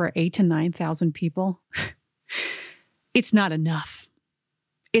therapists for 8,000 to 9,000 people. It's not enough.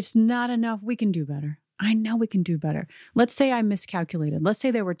 It's not enough. We can do better. I know we can do better. Let's say I miscalculated. Let's say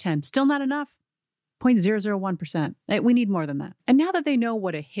there were 10. Still not enough. 0.001%. We need more than that. And now that they know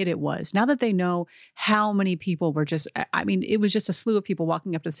what a hit it was, now that they know how many people were it was just a slew of people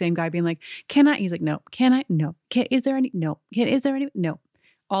walking up to the same guy being like, can I? He's like, no. Can I? No. Is there any? No. Is there any? No.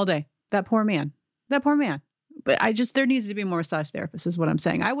 All day. That poor man. But there needs to be more massage therapists is what I'm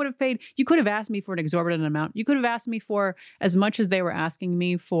saying. I would have paid, you could have asked me for an exorbitant amount. You could have asked me for as much as they were asking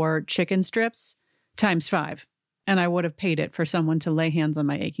me for chicken strips times 5. And I would have paid it for someone to lay hands on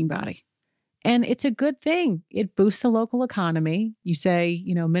my aching body. And it's a good thing. It boosts the local economy. You say,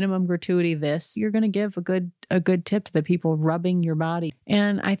 minimum gratuity this, you're going to give a good tip to the people rubbing your body.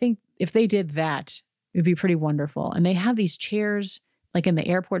 And I think if they did that, it would be pretty wonderful. And they have these chairs like in the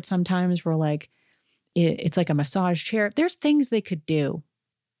airport sometimes where it's like a massage chair. There's things they could do.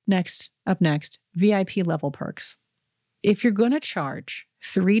 Up next, VIP level perks. If you're going to charge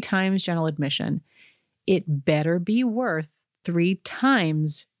 3 times general admission, it better be worth 3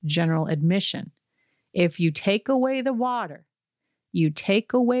 times general admission. If you take away the water, you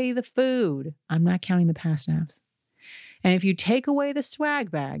take away the food, I'm not counting the past naps. And if you take away the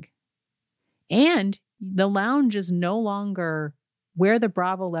swag bag and the lounge is no longer where the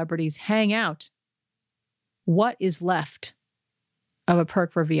Bravo celebrities hang out, what is left of a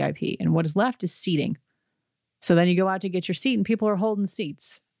perk for VIP? And what is left is seating. So then you go out to get your seat and people are holding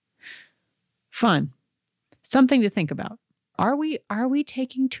seats. Fun. Something to think about. Are we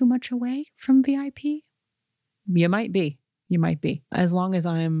taking too much away from VIP? You might be. As long as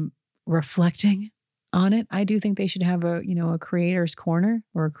I'm reflecting on it, I do think they should have a creator's corner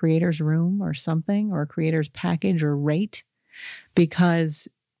or a creator's room or something, or a creator's package or rate, because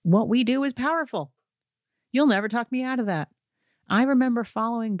what we do is powerful. You'll never talk me out of that. I remember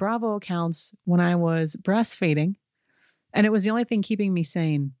following Bravo accounts when I was breastfeeding, and it was the only thing keeping me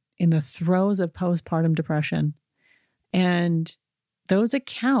sane in the throes of postpartum depression. And those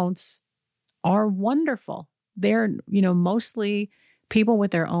accounts are wonderful. They're, mostly people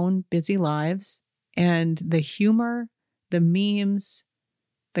with their own busy lives, and the humor, the memes,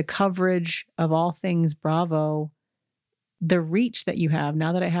 the coverage of all things Bravo, the reach that you have.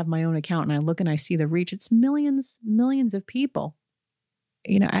 Now that I have my own account and I look and I see the reach, it's millions of people,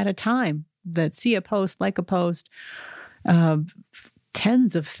 at a time that see a post, like a post,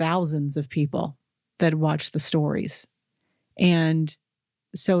 tens of thousands of people that watch the stories. And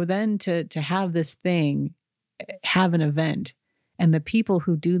so then to have this thing, have an event, and the people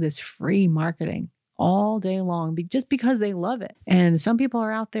who do this free marketing all day long, just because they love it. And some people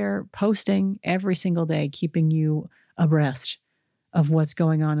are out there posting every single day, keeping you abreast of what's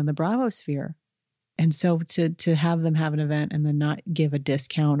going on in the Bravo sphere. And so to have them have an event and then not give a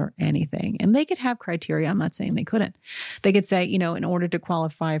discount or anything, and they could have criteria. I'm not saying they couldn't. They could say, in order to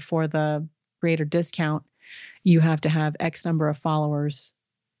qualify for the creator discount, you have to have X number of followers,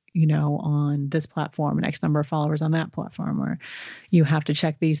 on this platform and X number of followers on that platform, or you have to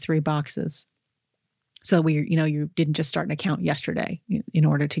check these 3 boxes. So you didn't just start an account yesterday in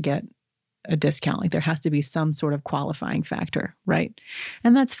order to get a discount. Like there has to be some sort of qualifying factor, right?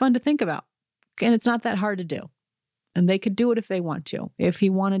 And that's fun to think about. And it's not that hard to do. And they could do it if they want to. If he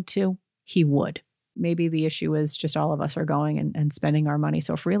wanted to, he would. Maybe the issue is just all of us are going and spending our money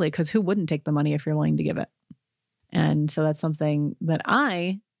so freely, because who wouldn't take the money if you're willing to give it? And so that's something that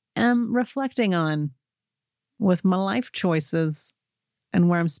I am reflecting on with my life choices and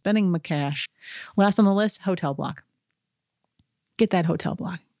where I'm spending my cash. Last on the list, hotel block. Get that hotel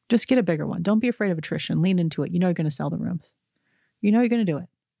block. Just get a bigger one. Don't be afraid of attrition. Lean into it. You're going to sell the rooms. You're going to do it.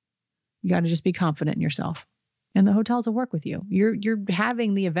 You got to just be confident in yourself. And the hotels will work with you. You're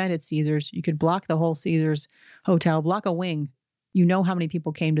having the event at Caesars. You could block the whole Caesars hotel, block a wing. You know how many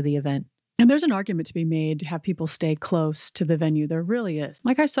people came to the event. And there's an argument to be made to have people stay close to the venue. There really is.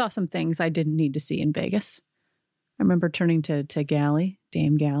 Like I saw some things I didn't need to see in Vegas. I remember turning to Galley,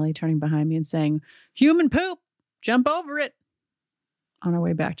 Dame Galley, turning behind me and saying, "Human poop, jump over it." On our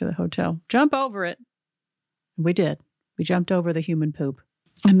way back to the hotel, jump over it. And we did. We jumped over the human poop.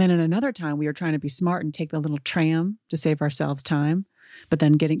 And then at another time, we were trying to be smart and take the little tram to save ourselves time. But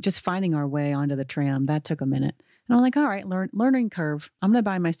then finding our way onto the tram, that took a minute. And I'm like, all right, learning curve. I'm going to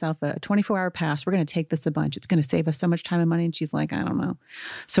buy myself a 24-hour pass. We're going to take this a bunch. It's going to save us so much time and money. And she's like, I don't know.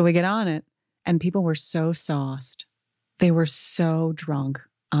 So we get on it. And people were so sauced. They were so drunk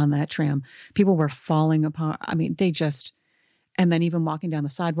on that tram. People were falling apart. I mean, and then even walking down the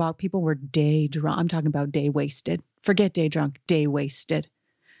sidewalk, people were day drunk. I'm talking about day wasted. Forget day drunk, day wasted.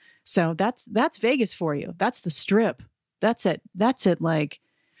 So that's Vegas for you. That's the Strip. That's it. That's at like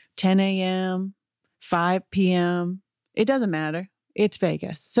 10 a.m., 5 p.m. It doesn't matter. It's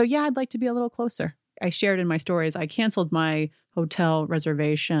Vegas. So yeah, I'd like to be a little closer. I shared in my stories, I canceled my hotel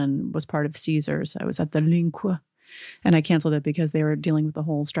reservation, was part of Caesars. I was at the Linque. And I canceled it because they were dealing with the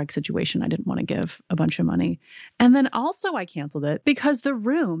whole strike situation. I didn't want to give a bunch of money. And then also I canceled it because the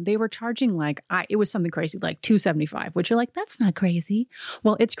room, they were charging it was something crazy, like $275, which you're like, that's not crazy.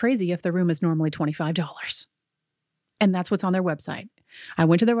 Well, it's crazy if the room is normally $25. And that's what's on their website. I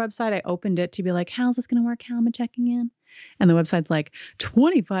went to their website. I opened it to be like, how's this going to work? How am I checking in? And the website's like,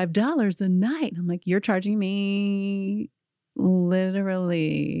 $25 a night. And I'm like, you're charging me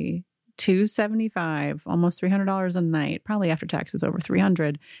literally $275, almost $300 a night, probably after taxes over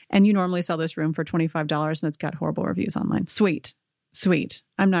 $300. And you normally sell this room for $25 and it's got horrible reviews online. Sweet.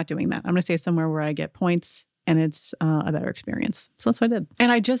 I'm not doing that. I'm going to stay somewhere where I get points and it's a better experience. So that's what I did.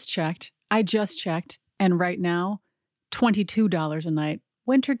 And I just checked. And right now, $22 a night.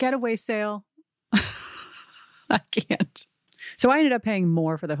 Winter getaway sale. I can't. So I ended up paying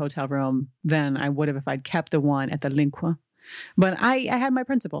more for the hotel room than I would have if I'd kept the one at the Linque. But I had my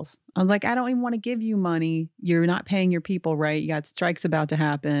principles. I was like, I don't even want to give you money. You're not paying your people right. You got strikes about to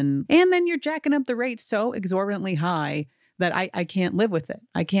happen. And then you're jacking up the rate so exorbitantly high that I can't live with it.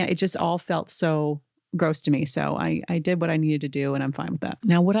 I can't. It just all felt so gross to me. So I did what I needed to do and I'm fine with that.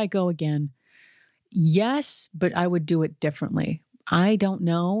 Now, would I go again? Yes, but I would do it differently. I don't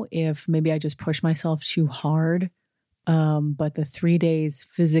know if maybe I just pushed myself too hard. But the 3 days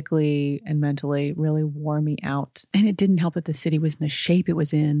physically and mentally really wore me out. And it didn't help that the city was in the shape it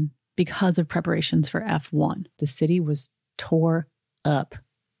was in because of preparations for F1. The city was tore up.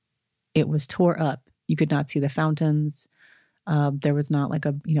 It was tore up. You could not see the fountains. There was not like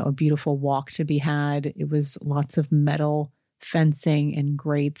a beautiful walk to be had. It was lots of metal fencing and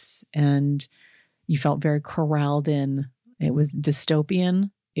grates, and you felt very corralled in. It was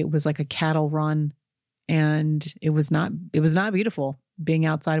dystopian. It was like a cattle run. And it was not beautiful. Being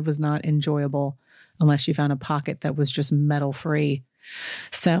outside was not enjoyable unless you found a pocket that was just metal free.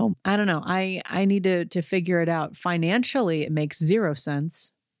 So I don't know. I need to figure it out. Financially, it makes zero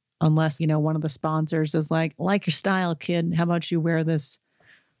sense unless, one of the sponsors is like your style, kid. How about you wear this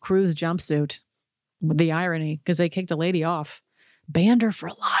cruise jumpsuit. The irony, because they kicked a lady off, banned her for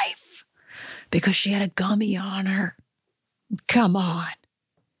life because she had a gummy on her. Come on.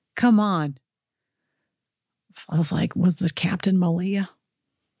 Come on. I was like, was the Captain Malia?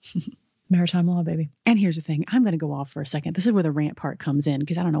 Maritime law, baby. And here's the thing. I'm going to go off for a second. This is where the rant part comes in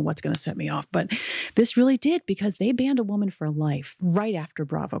because I don't know what's going to set me off. But this really did, because they banned a woman for life right after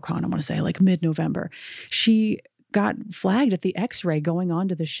Bravocon, I want to say like mid-November. She got flagged at the X-ray going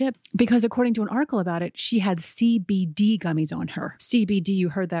onto the ship because, according to an article about it, she had CBD gummies on her. CBD, you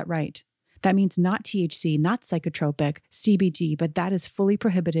heard that right. That means not THC, not psychotropic, CBD, but that is fully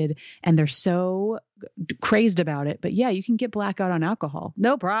prohibited. And they're so crazed about it. But yeah, you can get blackout on alcohol.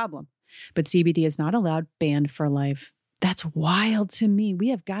 No problem. But CBD is not allowed, banned for life. That's wild to me. We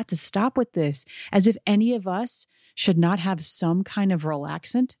have got to stop with this, as if any of us should not have some kind of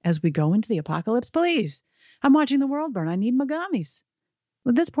relaxant as we go into the apocalypse. Please, I'm watching the world burn. I need my gummies.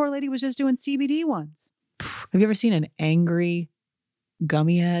 This poor lady was just doing CBD ones. Have you ever seen an angry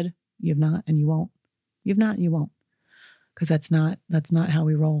gummy head? You have not, and you won't. You have not, and you won't. Because that's not how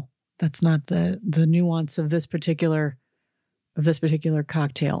we roll. That's not the nuance of this particular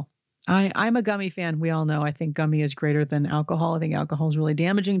cocktail. I'm a gummy fan. We all know. I think gummy is greater than alcohol. I think alcohol is really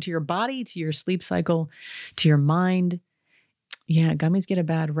damaging to your body, to your sleep cycle, to your mind. Yeah, gummies get a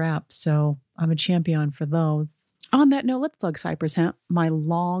bad rap. So I'm a champion for those. On that note, let's plug Cypress Hemp, my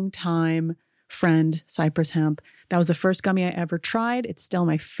longtime friend, Cypress Hemp. That was the first gummy I ever tried. It's still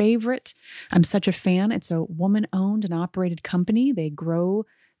my favorite. I'm such a fan. It's a woman-owned and operated company. They grow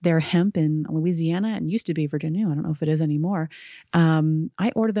their hemp in Louisiana and used to be Virginia. I don't know if it is anymore.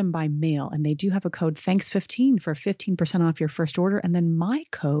 I order them by mail, and they do have a code THANKS15 for 15% off your first order. And then my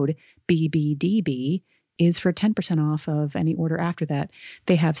code BBDB is for 10% off of any order after that.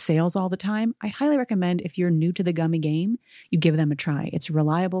 They have sales all the time. I highly recommend, if you're new to the gummy game, you give them a try. It's a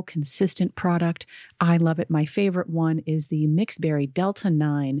reliable, consistent product. I love it. My favorite one is the Mixed Berry Delta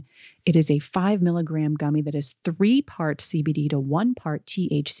 9. It is a 5 milligram gummy that is 3 parts CBD to 1 part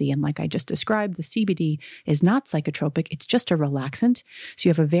THC. And like I just described, the CBD is not psychotropic. It's just a relaxant. So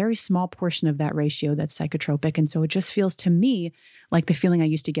you have a very small portion of that ratio that's psychotropic. And so it just feels to me like the feeling I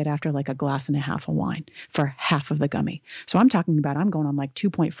used to get after like a glass and a half of wine for half of the gummy. So I'm going on like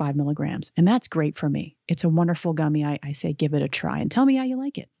 2.5 milligrams. And that's great for me. It's a wonderful gummy. I say give it a try and tell me how you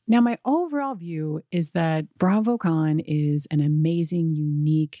like it. Now, my overall view is that Bravocon is an amazing,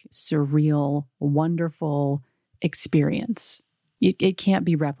 unique, surreal, wonderful experience. It can't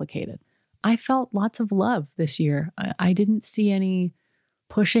be replicated. I felt lots of love this year. I didn't see any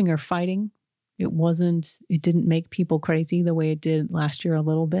pushing or fighting. It didn't make people crazy the way it did last year a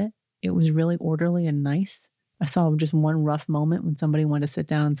little bit. It was really orderly and nice. I saw just one rough moment when somebody wanted to sit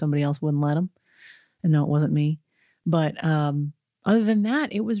down and somebody else wouldn't let them. And no, it wasn't me. But other than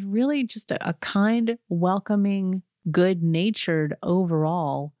that, it was really just a kind, welcoming, good-natured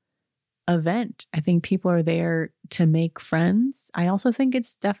overall event. I think people are there to make friends. I also think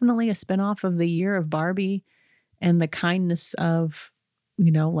it's definitely a spinoff of the year of Barbie and the kindness of,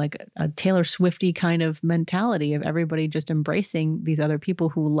 like a Taylor Swifty kind of mentality of everybody just embracing these other people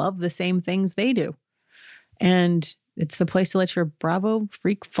who love the same things they do. And it's the place to let your Bravo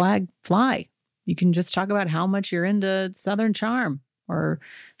freak flag fly. You can just talk about how much you're into Southern Charm, or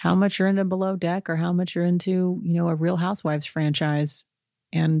how much you're into Below Deck, or how much you're into, a Real Housewives franchise.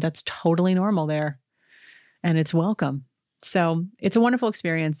 And that's totally normal there. And it's welcome. So it's a wonderful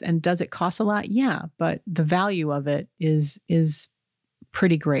experience. And does it cost a lot? Yeah. But the value of it is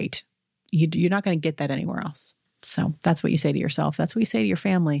pretty great. You're not going to get that anywhere else. So that's what you say to yourself. That's what you say to your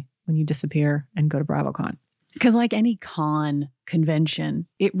family when you disappear and go to Bravocon. Because like any convention,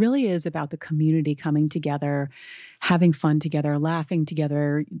 it really is about the community coming together, having fun together, laughing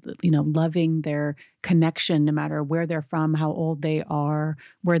together, loving their connection, no matter where they're from, how old they are,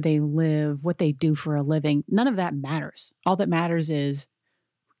 where they live, what they do for a living. None of that matters. All that matters is,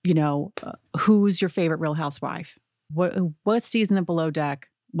 who's your favorite Real Housewife? What season of Below Deck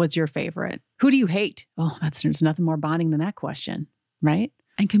was your favorite? Who do you hate? Oh, there's nothing more bonding than that question, right?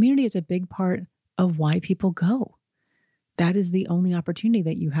 And community is a big part of why people go. That is the only opportunity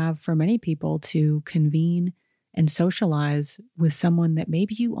that you have for many people to convene and socialize with someone that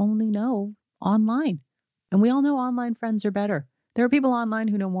maybe you only know online. And we all know online friends are better. There are people online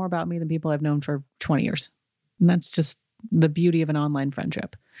who know more about me than people I've known for 20 years. And that's just the beauty of an online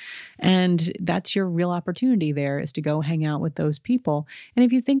friendship. And that's your real opportunity there, is to go hang out with those people. And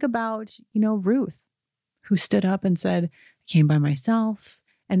if you think about, Ruth, who stood up and said, I came by myself,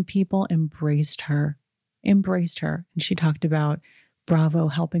 and people embraced her. And she talked about Bravo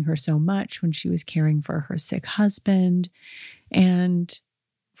helping her so much when she was caring for her sick husband. And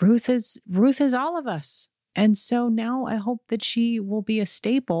Ruth is all of us. And so now I hope that she will be a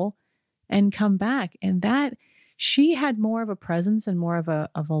staple and come back. And that she had more of a presence and more of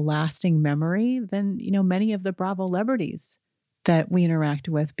a lasting memory than, many of the Bravo celebrities that we interact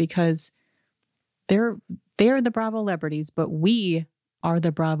with, because they're the Bravo celebrities, but we are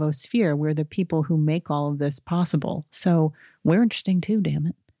the Bravo sphere. We're the people who make all of this possible. So we're interesting too, damn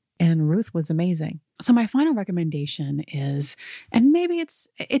it. And Ruth was amazing. So my final recommendation is, and maybe it's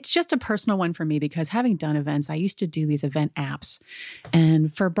just a personal one for me, because having done events, I used to do these event apps.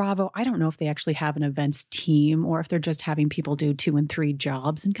 And for Bravo, I don't know if they actually have an events team or if they're just having people do 2 and 3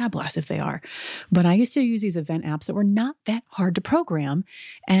 jobs, and God bless if they are. But I used to use these event apps that were not that hard to program,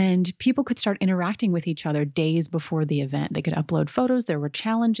 and people could start interacting with each other days before the event. They could upload photos. There were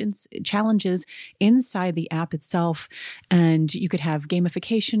challenges inside the app itself, and you could have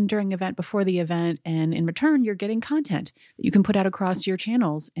gamification during event before the event. And in return, you're getting content that you can put out across your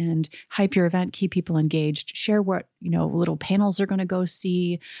channels and hype your event, keep people engaged, share what, little panels they're going to go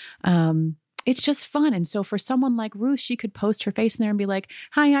see. It's just fun. And so for someone like Ruth, she could post her face in there and be like,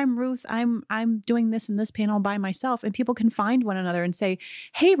 "Hi, I'm Ruth. I'm doing this in this panel by myself." And people can find one another and say,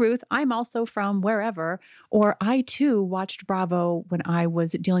 "Hey, Ruth, I'm also from wherever," or "I too watched Bravo when I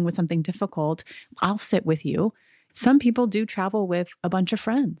was dealing with something difficult. I'll sit with you." Some people do travel with a bunch of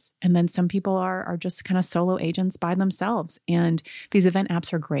friends, and then some people are just kind of solo agents by themselves. And these event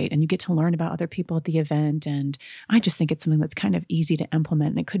apps are great, and you get to learn about other people at the event. And I just think it's something that's kind of easy to implement,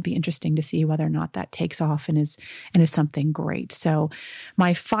 and it could be interesting to see whether or not that takes off and is something great. So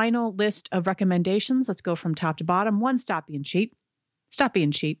my final list of recommendations, let's go from top to bottom. 1, stop being cheap. Stop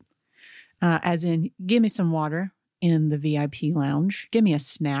being cheap. As in, give me some water in the VIP lounge. Give me a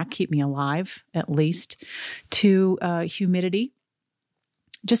snack, keep me alive at least. 2, humidity.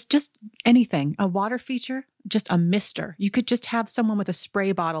 Just anything. A water feature, just a mister. You could just have someone with a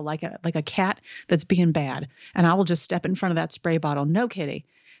spray bottle like a cat that's being bad, and I will just step in front of that spray bottle. No kidding.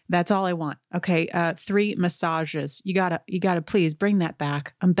 That's all I want. Okay. 3, massages. You gotta please bring that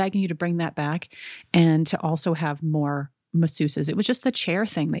back. I'm begging you to bring that back, and to also have more masseuses. It was just the chair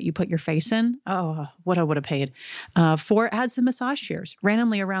thing that you put your face in. Oh, what I would have paid. 4, add some massage chairs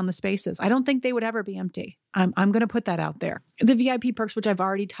randomly around the spaces. I don't think they would ever be empty. I'm going to put that out there. The VIP perks, which I've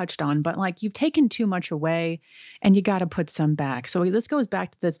already touched on, but like, you've taken too much away and you got to put some back. So this goes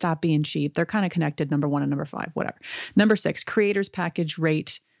back to the stop being cheap. They're kind of connected, number 1 and number 5, whatever. Number 6, creators package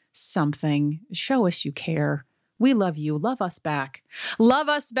rate something. Show us you care. We love you. Love us back. Love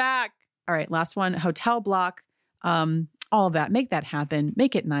us back. All right. Last one, hotel block. All of that. Make that happen.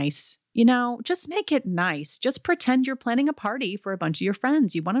 Make it nice. Just make it nice. Just pretend you're planning a party for a bunch of your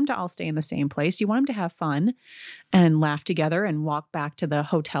friends. You want them to all stay in the same place. You want them to have fun and laugh together and walk back to the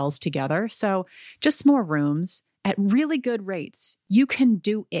hotels together. So just more rooms at really good rates. You can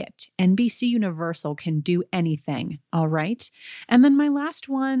do it. NBC Universal can do anything. All right. And then my last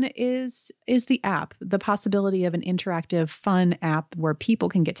one is the app, the possibility of an interactive, fun app where people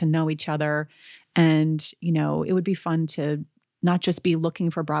can get to know each other. And, it would be fun to not just be looking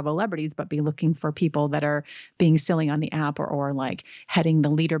for Bravo celebrities, but be looking for people that are being silly on the app or like heading the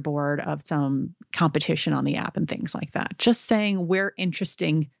leaderboard of some competition on the app and things like that. Just saying we're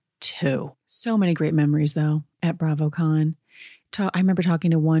interesting too. So many great memories though at Bravocon. I remember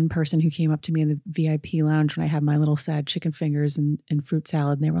talking to one person who came up to me in the VIP lounge when I had my little sad chicken fingers and fruit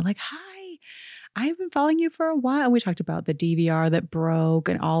salad. And they were like, "Hi, I've been following you for a while." And we talked about the DVR that broke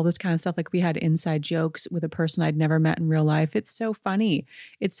and all this kind of stuff. Like, we had inside jokes with a person I'd never met in real life. It's so funny.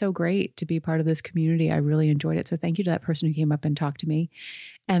 It's so great to be part of this community. I really enjoyed it. So thank you to that person who came up and talked to me.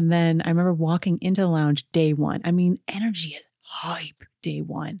 And then I remember walking into the lounge day 1. I mean, energy is hype day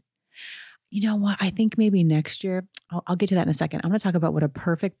 1. You know what? I think maybe next year, I'll get to that in a second. I'm going to talk about what a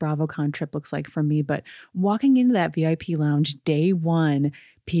perfect Bravocon trip looks like for me. But walking into that VIP lounge day 1,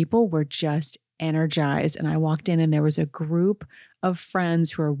 people were just energized. And I walked in and there was a group of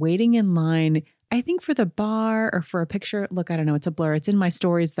friends who are waiting in line, I think for the bar or for a picture. Look, I don't know. It's a blur. It's in my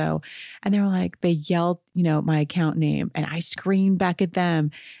stories though. And they were like, they yelled, my account name, and I screamed back at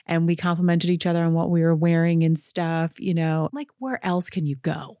them, and we complimented each other on what we were wearing and stuff, like, where else can you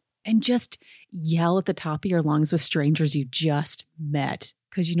go and just yell at the top of your lungs with strangers you just met?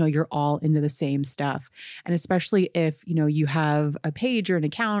 Because, you're all into the same stuff. And especially if, you have a page or an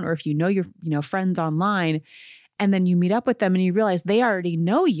account, or if your, friends online, and then you meet up with them and you realize they already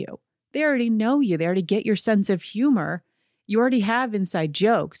know you. They already know you. They already get your sense of humor. You already have inside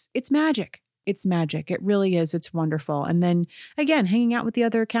jokes. It's magic. It's magic. It really is. It's wonderful. And then again, hanging out with the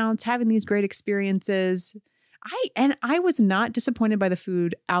other accounts, having these great experiences. I was not disappointed by the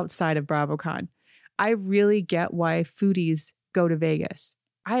food outside of Bravocon. I really get why foodies go to Vegas.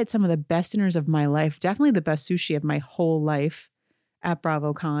 I had some of the best dinners of my life, definitely the best sushi of my whole life at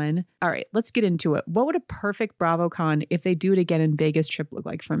Bravocon. All right, let's get into it. What would a perfect Bravocon, if they do it again in Vegas, trip look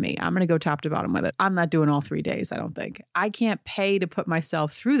like for me? I'm going to go top to bottom with it. I'm not doing all 3 days, I don't think. I can't pay to put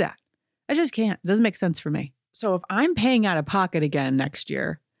myself through that. I just can't. It doesn't make sense for me. So if I'm paying out of pocket again next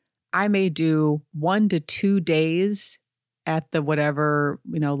year, I may do 1 to 2 days at the whatever,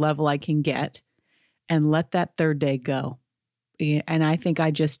 level I can get and let that third day go. And I think I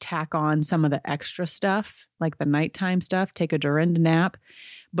just tack on some of the extra stuff, like the nighttime stuff, take a Dorinda nap.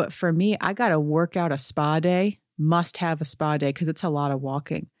 But for me, I got to work out a spa day, must have a spa day because it's a lot of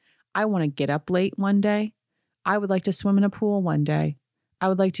walking. I want to get up late one day. I would like to swim in a pool one day. I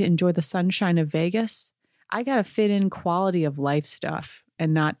would like to enjoy the sunshine of Vegas. I got to fit in quality of life stuff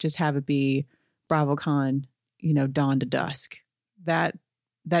and not just have it be Bravocon, dawn to dusk. That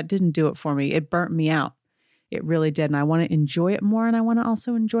didn't do it for me. It burnt me out. It really did. And I want to enjoy it more. And I want to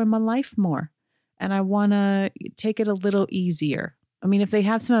also enjoy my life more. And I want to take it a little easier. I mean, if they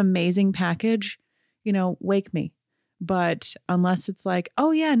have some amazing package, wake me. But unless it's like,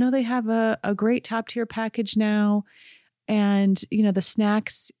 oh yeah, no, they have a great top tier package now. And, the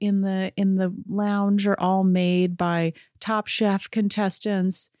snacks in the lounge are all made by Top Chef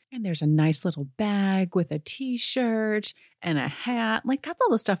contestants. And there's a nice little bag with a t-shirt and a hat. Like, that's all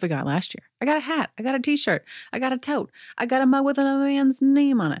the stuff we got last year. I got a hat. I got a t-shirt. I got a tote. I got a mug with another man's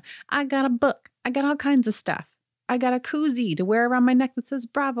name on it. I got a book. I got all kinds of stuff. I got a koozie to wear around my neck that says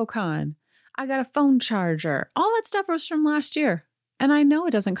Bravocon. I got a phone charger. All that stuff was from last year. And I know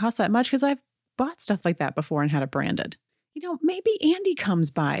it doesn't cost that much because I've bought stuff like that before and had it branded. Maybe Andy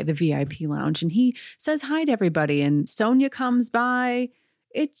comes by the VIP lounge and he says hi to everybody and Sonia comes by.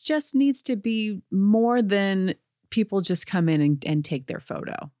 It just needs to be more than people just come in and take their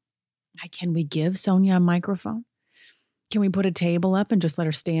photo. Can we give Sonia a microphone? Can we put a table up and just let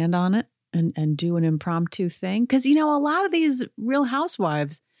her stand on it and do an impromptu thing? Because, a lot of these Real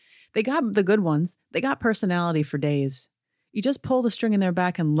Housewives, they got the good ones. They got personality for days. You just pull the string in their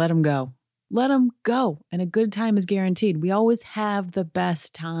back and let them go. Let them go. And a good time is guaranteed. We always have the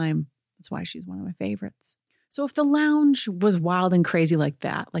best time. That's why she's one of my favorites. So if the lounge was wild and crazy like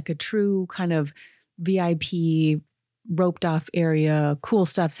that, like a true kind of VIP roped off area, cool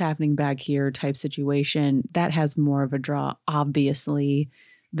stuff's happening back here type situation, that has more of a draw, obviously,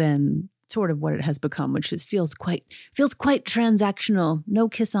 than sort of what it has become, which feels quite transactional, no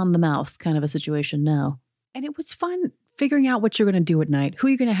kiss on the mouth kind of a situation now. And it was fun figuring out what you're going to do at night, who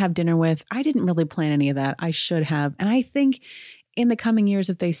you're going to have dinner with. I didn't really plan any of that. I should have. And I think in the coming years,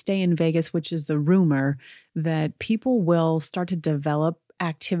 if they stay in Vegas, which is the rumor, that people will start to develop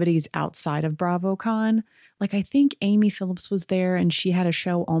activities outside of Bravocon. Like, I think Amy Phillips was there and she had a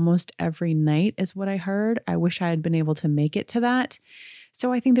show almost every night is what I heard. I wish I had been able to make it to that.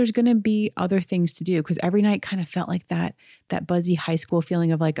 So I think there's going to be other things to do because every night kind of felt like that buzzy high school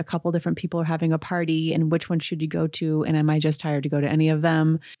feeling of like a couple different people are having a party and which one should you go to? And am I just tired to go to any of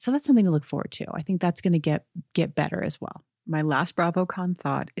them? So that's something to look forward to. I think that's going to get better as well. My last Bravocon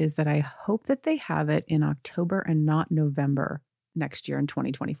thought is that I hope that they have it in October and not November next year in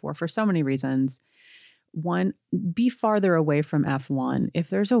 2024 for so many reasons. One, be farther away from F1. If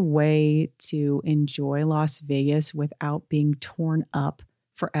there's a way to enjoy Las Vegas without being torn up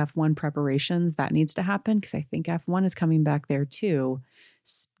for F1 preparations, that needs to happen because I think F1 is coming back there too.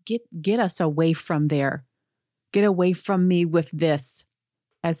 Get us away from there. Get away from me with this,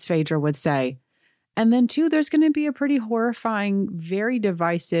 as Phaedra would say. And then two, there's going to be a pretty horrifying, very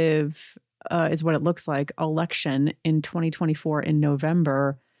divisive, is what it looks like, election in 2024 in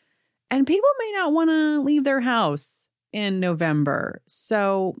November. And people may not want to leave their house in November.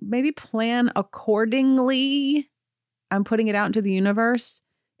 So maybe plan accordingly. I'm putting it out into the universe.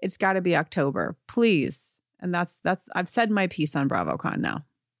 It's got to be October, please. And that's I've said my piece on Bravocon now.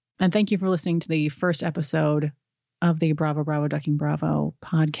 And thank you for listening to the first episode of the Bravo, Bravo, Ducking Bravo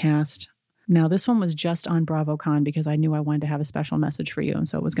podcast. Now, this one was just on Bravocon because I knew I wanted to have a special message for you. And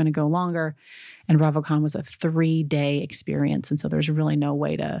so it was going to go longer. And Bravocon was a 3-day experience. And so there's really no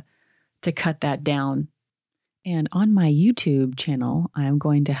way to cut that down. And on my YouTube channel, I'm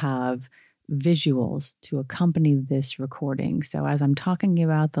going to have visuals to accompany this recording. So as I'm talking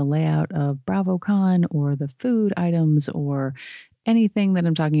about the layout of Bravocon or the food items or anything that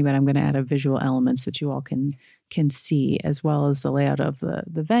I'm talking about, I'm going to add a visual elements that you all can see, as well as the layout of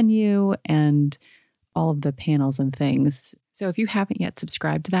the venue and all of the panels and things. So if you haven't yet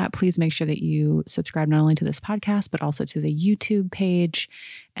subscribed to that, please make sure that you subscribe not only to this podcast, but also to the YouTube page,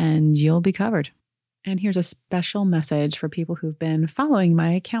 and you'll be covered. And here's a special message for people who've been following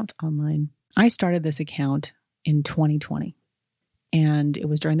my account online. I started this account in 2020. And it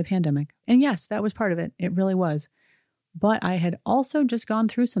was during the pandemic. And yes, that was part of it. It really was. But I had also just gone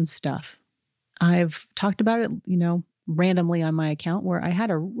through some stuff. I've talked about it, randomly on my account, where I had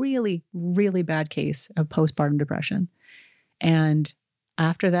a really, really bad case of postpartum depression. And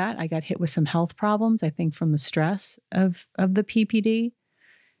after that, I got hit with some health problems, I think from the stress of the PPD.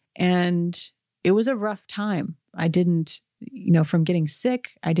 And it was a rough time. I didn't, from getting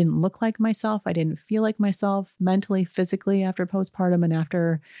sick, I didn't look like myself. I didn't feel like myself mentally, physically after postpartum and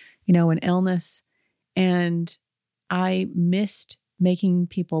after, an illness. And I missed making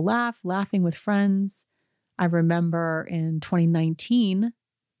people laugh, laughing with friends. I remember in 2019,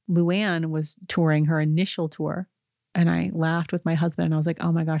 Luann was touring her initial tour. And I laughed with my husband and I was like,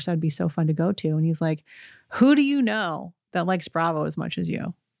 oh my gosh, that'd be so fun to go to. And he's like, who do you know that likes Bravo as much as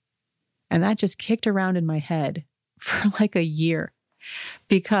you? And that just kicked around in my head for like a year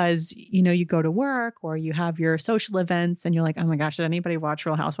because, you go to work or you have your social events and you're like, oh my gosh, did anybody watch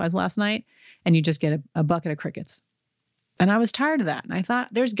Real Housewives last night? And you just get a bucket of crickets. And I was tired of that. And I thought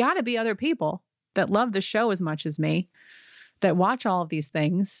there's got to be other people that love the show as much as me, that watch all of these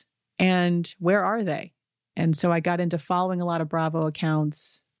things. And where are they? And so I got into following a lot of Bravo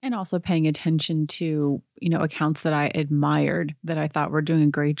accounts and also paying attention to, accounts that I admired, that I thought were doing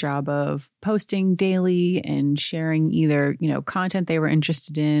a great job of posting daily and sharing either, content they were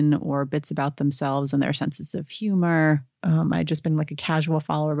interested in or bits about themselves and their senses of humor. I'd just been like a casual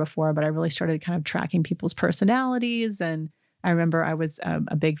follower before, but I really started kind of tracking people's personalities. And I remember I was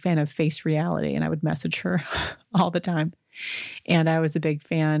a big fan of Face Reality and I would message her all the time. And I was a big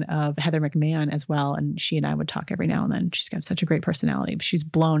fan of Heather McMahon as well. And she and I would talk every now and then. She's got such a great personality. She's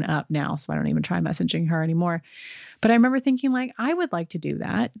blown up now, so I don't even try messaging her anymore. But I remember thinking like, I would like to do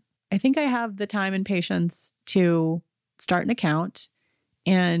that. I think I have the time and patience to start an account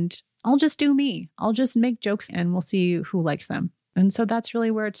and I'll just do me. I'll just make jokes and we'll see who likes them. And so that's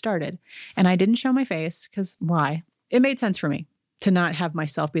really where it started. And I didn't show my face because why? It made sense for me to not have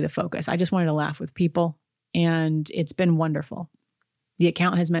myself be the focus. I just wanted to laugh with people. And it's been wonderful. The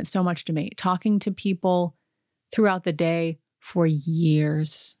account has meant so much to me. Talking to people throughout the day for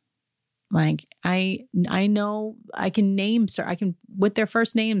years. Like I know I can name, with their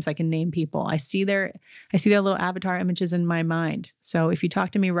first names, I can name people. I see their little avatar images in my mind. So if you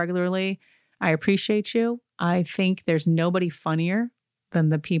talk to me regularly, I appreciate you. I think there's nobody funnier than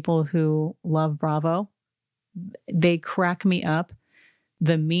the people who love Bravo. They crack me up.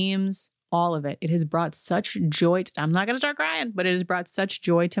 The memes, all of it. It has brought such joy. I'm not going to start crying, but it has brought such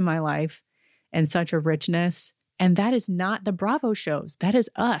joy to my life and such a richness. And that is not the Bravo shows. That is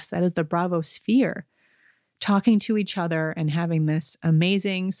us. That is the Bravo sphere. Talking to each other and having this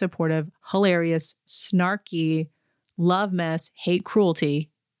amazing, supportive, hilarious, snarky, love mess, hate cruelty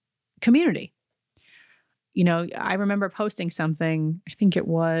community. I remember posting something, I think it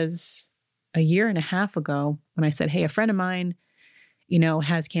was a year and a half ago when I said, hey, a friend of mine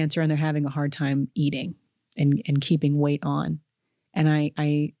has cancer and they're having a hard time eating and keeping weight on. And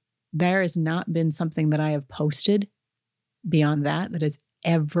there has not been something that I have posted beyond that has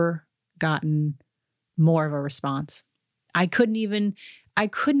ever gotten more of a response. I could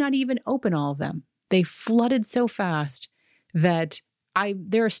not even open all of them. They flooded so fast that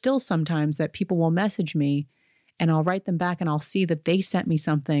there are still sometimes that people will message me and I'll write them back and I'll see that they sent me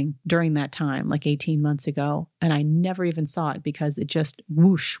something during that time, like 18 months ago. And I never even saw it because it just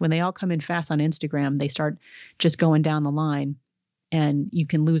whoosh. When they all come in fast on Instagram, they start just going down the line and you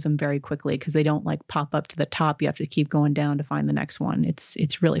can lose them very quickly because they don't like pop up to the top. You have to keep going down to find the next one.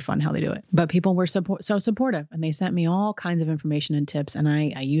 It's really fun how they do it. But people were so supportive and they sent me all kinds of information and tips and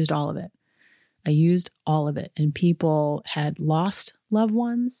I used all of it. And people had lost loved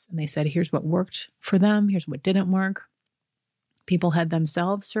ones and they said, here's what worked for them. Here's what didn't work. People had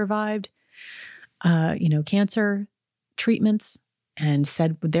themselves survived, cancer treatments and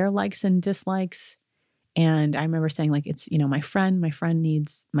said their likes and dislikes. And I remember saying like, it's, my friend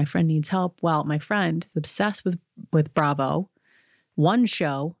needs help. Well, my friend is obsessed with Bravo. One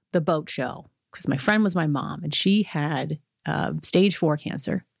show, the boat show, because my friend was my mom and she had stage 4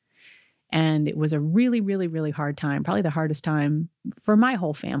 cancer. And it was a really, really, really hard time, probably the hardest time for my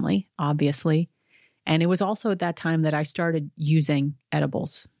whole family, obviously. And it was also at that time that I started using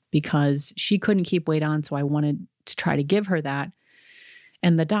edibles because she couldn't keep weight on. So I wanted to try to give her that.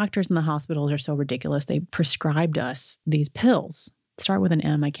 And the doctors in the hospitals are so ridiculous. They prescribed us these pills. Start with an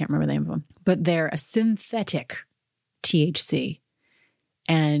M. I can't remember the name of them. But they're a synthetic THC.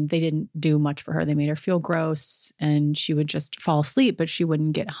 And they didn't do much for her. They made her feel gross and she would just fall asleep, but she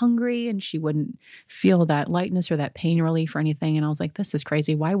wouldn't get hungry and she wouldn't feel that lightness or that pain relief or anything. And I was like, this is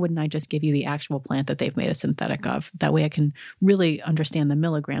crazy. Why wouldn't I just give you the actual plant that they've made a synthetic of? That way I can really understand the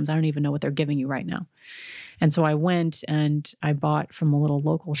milligrams. I don't even know what they're giving you right now. And so I went and I bought from a little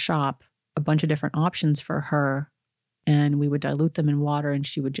local shop a bunch of different options for her. And we would dilute them in water and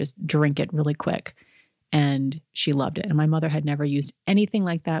she would just drink it really quick. And she loved it. And my mother had never used anything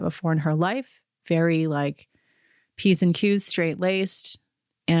like that before in her life. Very like P's and Q's, straight laced.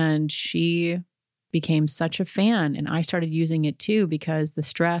 And she became such a fan. And I started using it too, because the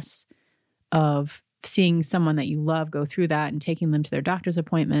stress of seeing someone that you love go through that and taking them to their doctor's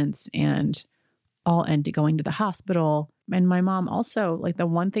appointments and going to the hospital. And my mom also, like the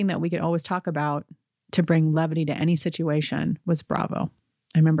one thing that we could always talk about to bring levity to any situation was Bravo.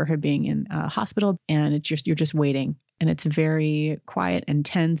 I remember her being in a hospital and you're just waiting and it's very quiet and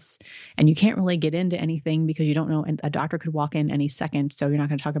tense and you can't really get into anything because you don't know. And a doctor could walk in any second. So you're not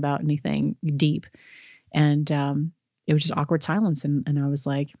going to talk about anything deep. And it was just awkward silence. And I was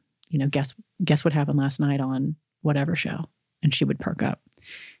like, guess what happened last night on whatever show? And she would perk up.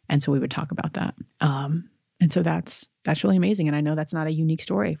 And so we would talk about that. And so that's really amazing. And I know that's not a unique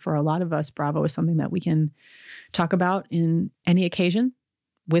story. For a lot of us, Bravo is something that we can talk about in any occasion,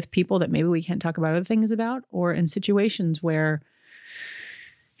 with people that maybe we can't talk about other things about, or in situations where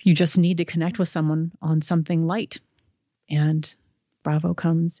you just need to connect with someone on something light. And Bravo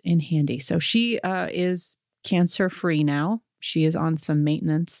comes in handy. So she is cancer-free now. She is on some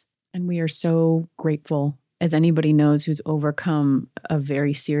maintenance. And we are so grateful, as anybody knows who's overcome a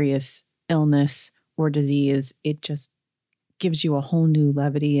very serious illness or disease, it just gives you a whole new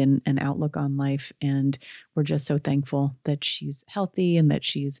levity and outlook on life. And we're just so thankful that she's healthy and that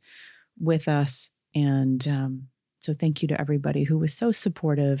she's with us. And so thank you to everybody who was so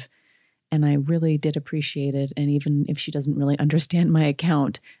supportive. And I really did appreciate it. And even if she doesn't really understand my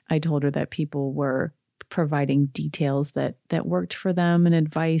account, I told her that people were providing details that worked for them and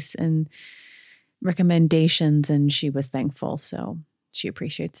advice and recommendations. And she was thankful. So she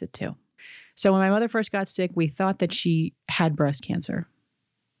appreciates it too. So when my mother first got sick, we thought that she had breast cancer,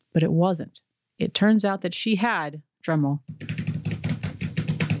 but it wasn't. It turns out that she had, drumroll,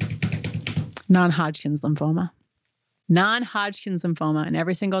 non-Hodgkin's lymphoma. Non-Hodgkin's lymphoma. And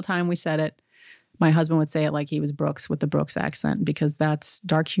every single time we said it, my husband would say it like he was Brooks with the Brooks accent, because that's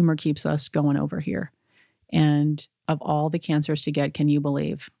dark humor keeps us going over here. And of all the cancers to get, can you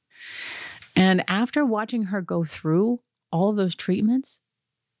believe? And after watching her go through all of those treatments,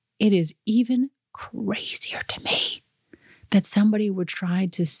 it is even crazier to me that somebody would try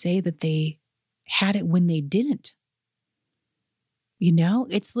to say that they had it when they didn't.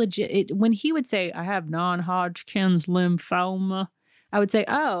 It's legit. When he would say, I have non-Hodgkin's lymphoma, I would say,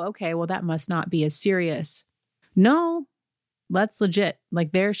 oh, okay, well, that must not be as serious. No, that's legit.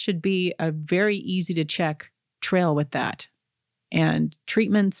 Like there should be a very easy to check trail with that, and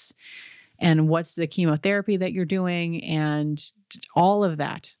treatments and what's the chemotherapy that you're doing and all of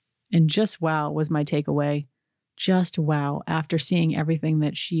that. And just wow was my takeaway. Just wow. After seeing everything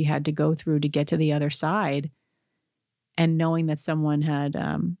that she had to go through to get to the other side, and knowing that someone had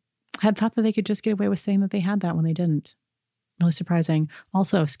thought that they could just get away with saying that they had that when they didn't. Really surprising.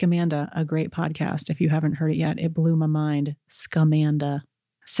 Also, Scamanda, a great podcast. If you haven't heard it yet, it blew my mind. Scamanda.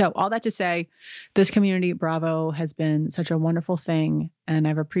 So all that to say, this community, Bravo, has been such a wonderful thing, and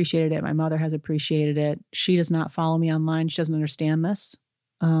I've appreciated it. My mother has appreciated it. She does not follow me online. She doesn't understand this.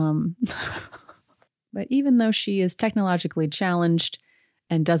 But even though she is technologically challenged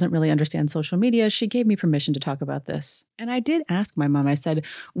and doesn't really understand social media, she gave me permission to talk about this. And I did ask my mom, I said,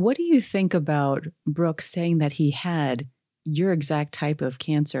 what do you think about Brooks saying that he had your exact type of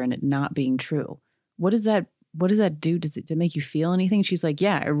cancer and it not being true? What does that do? Does it make you feel anything? She's like,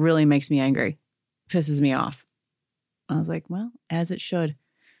 yeah, it really makes me angry. Pisses me off. I was like, well, as it should.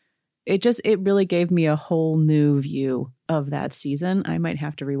 It really gave me a whole new view of that season. I might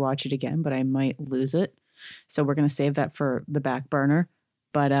have to rewatch it again, but I might lose it. So we're going to save that for the back burner.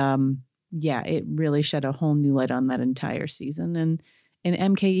 But yeah, it really shed a whole new light on that entire season. And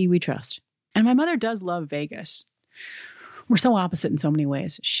in MKE, we trust. And my mother does love Vegas. We're so opposite in so many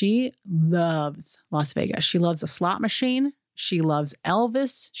ways. She loves Las Vegas. She loves a slot machine. She loves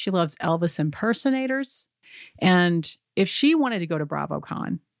Elvis. She loves Elvis impersonators. And if she wanted to go to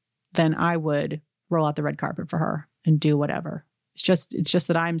Bravocon, then I would roll out the red carpet for her and do whatever. It's just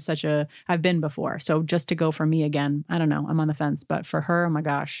that I've been before. So just to go for me again, I don't know, I'm on the fence, but for her, oh my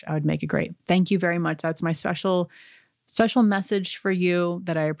gosh, I would make it great. Thank you very much. That's my special message for you,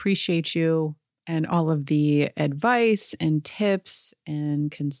 that I appreciate you. and all of the advice and tips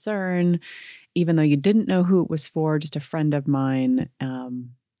and concern, even though you didn't know who it was for, just a friend of mine,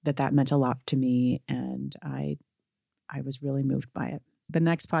 that meant a lot to me. And I was really moved by it. The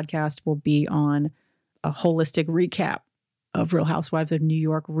next podcast will be on a holistic recap of Real Housewives of New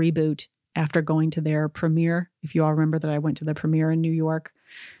York reboot after going to their premiere. If you all remember that I went to the premiere in New York,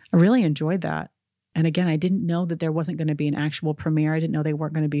 I really enjoyed that. And again, I didn't know that there wasn't going to be an actual premiere. I didn't know they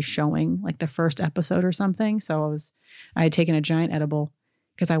weren't going to be showing like the first episode or something. So I had taken a giant edible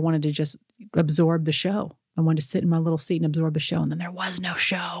because I wanted to just absorb the show. I wanted to sit in my little seat and absorb the show. And then there was no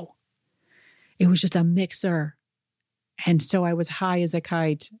show. It was just a mixer. And so I was high as a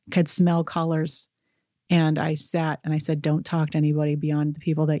kite, could smell colors. And I sat and I said, don't talk to anybody beyond the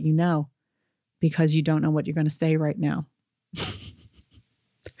people that you know, because you don't know what you're going to say right now.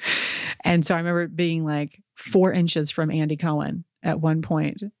 And so I remember being like 4 inches from Andy Cohen at one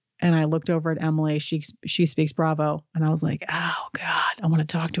point. And I looked over at Emily. She speaks Bravo. And I was like, oh God, I want to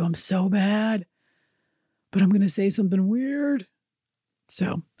talk to him so bad, but I'm going to say something weird.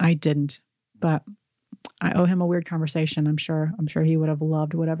 So I didn't, but I owe him a weird conversation. I'm sure he would have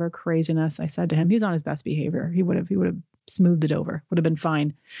loved whatever craziness I said to him. He was on his best behavior. He would have smoothed it over, would have been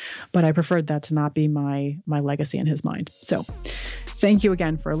fine. But I preferred that to not be my legacy in his mind. So thank you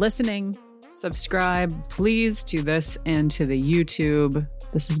again for listening. Subscribe, please, to this and to the YouTube.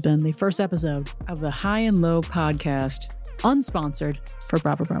 This has been the first episode of the High and Low podcast, unsponsored, for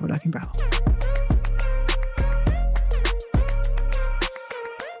Bravo, Bravo, Bravo.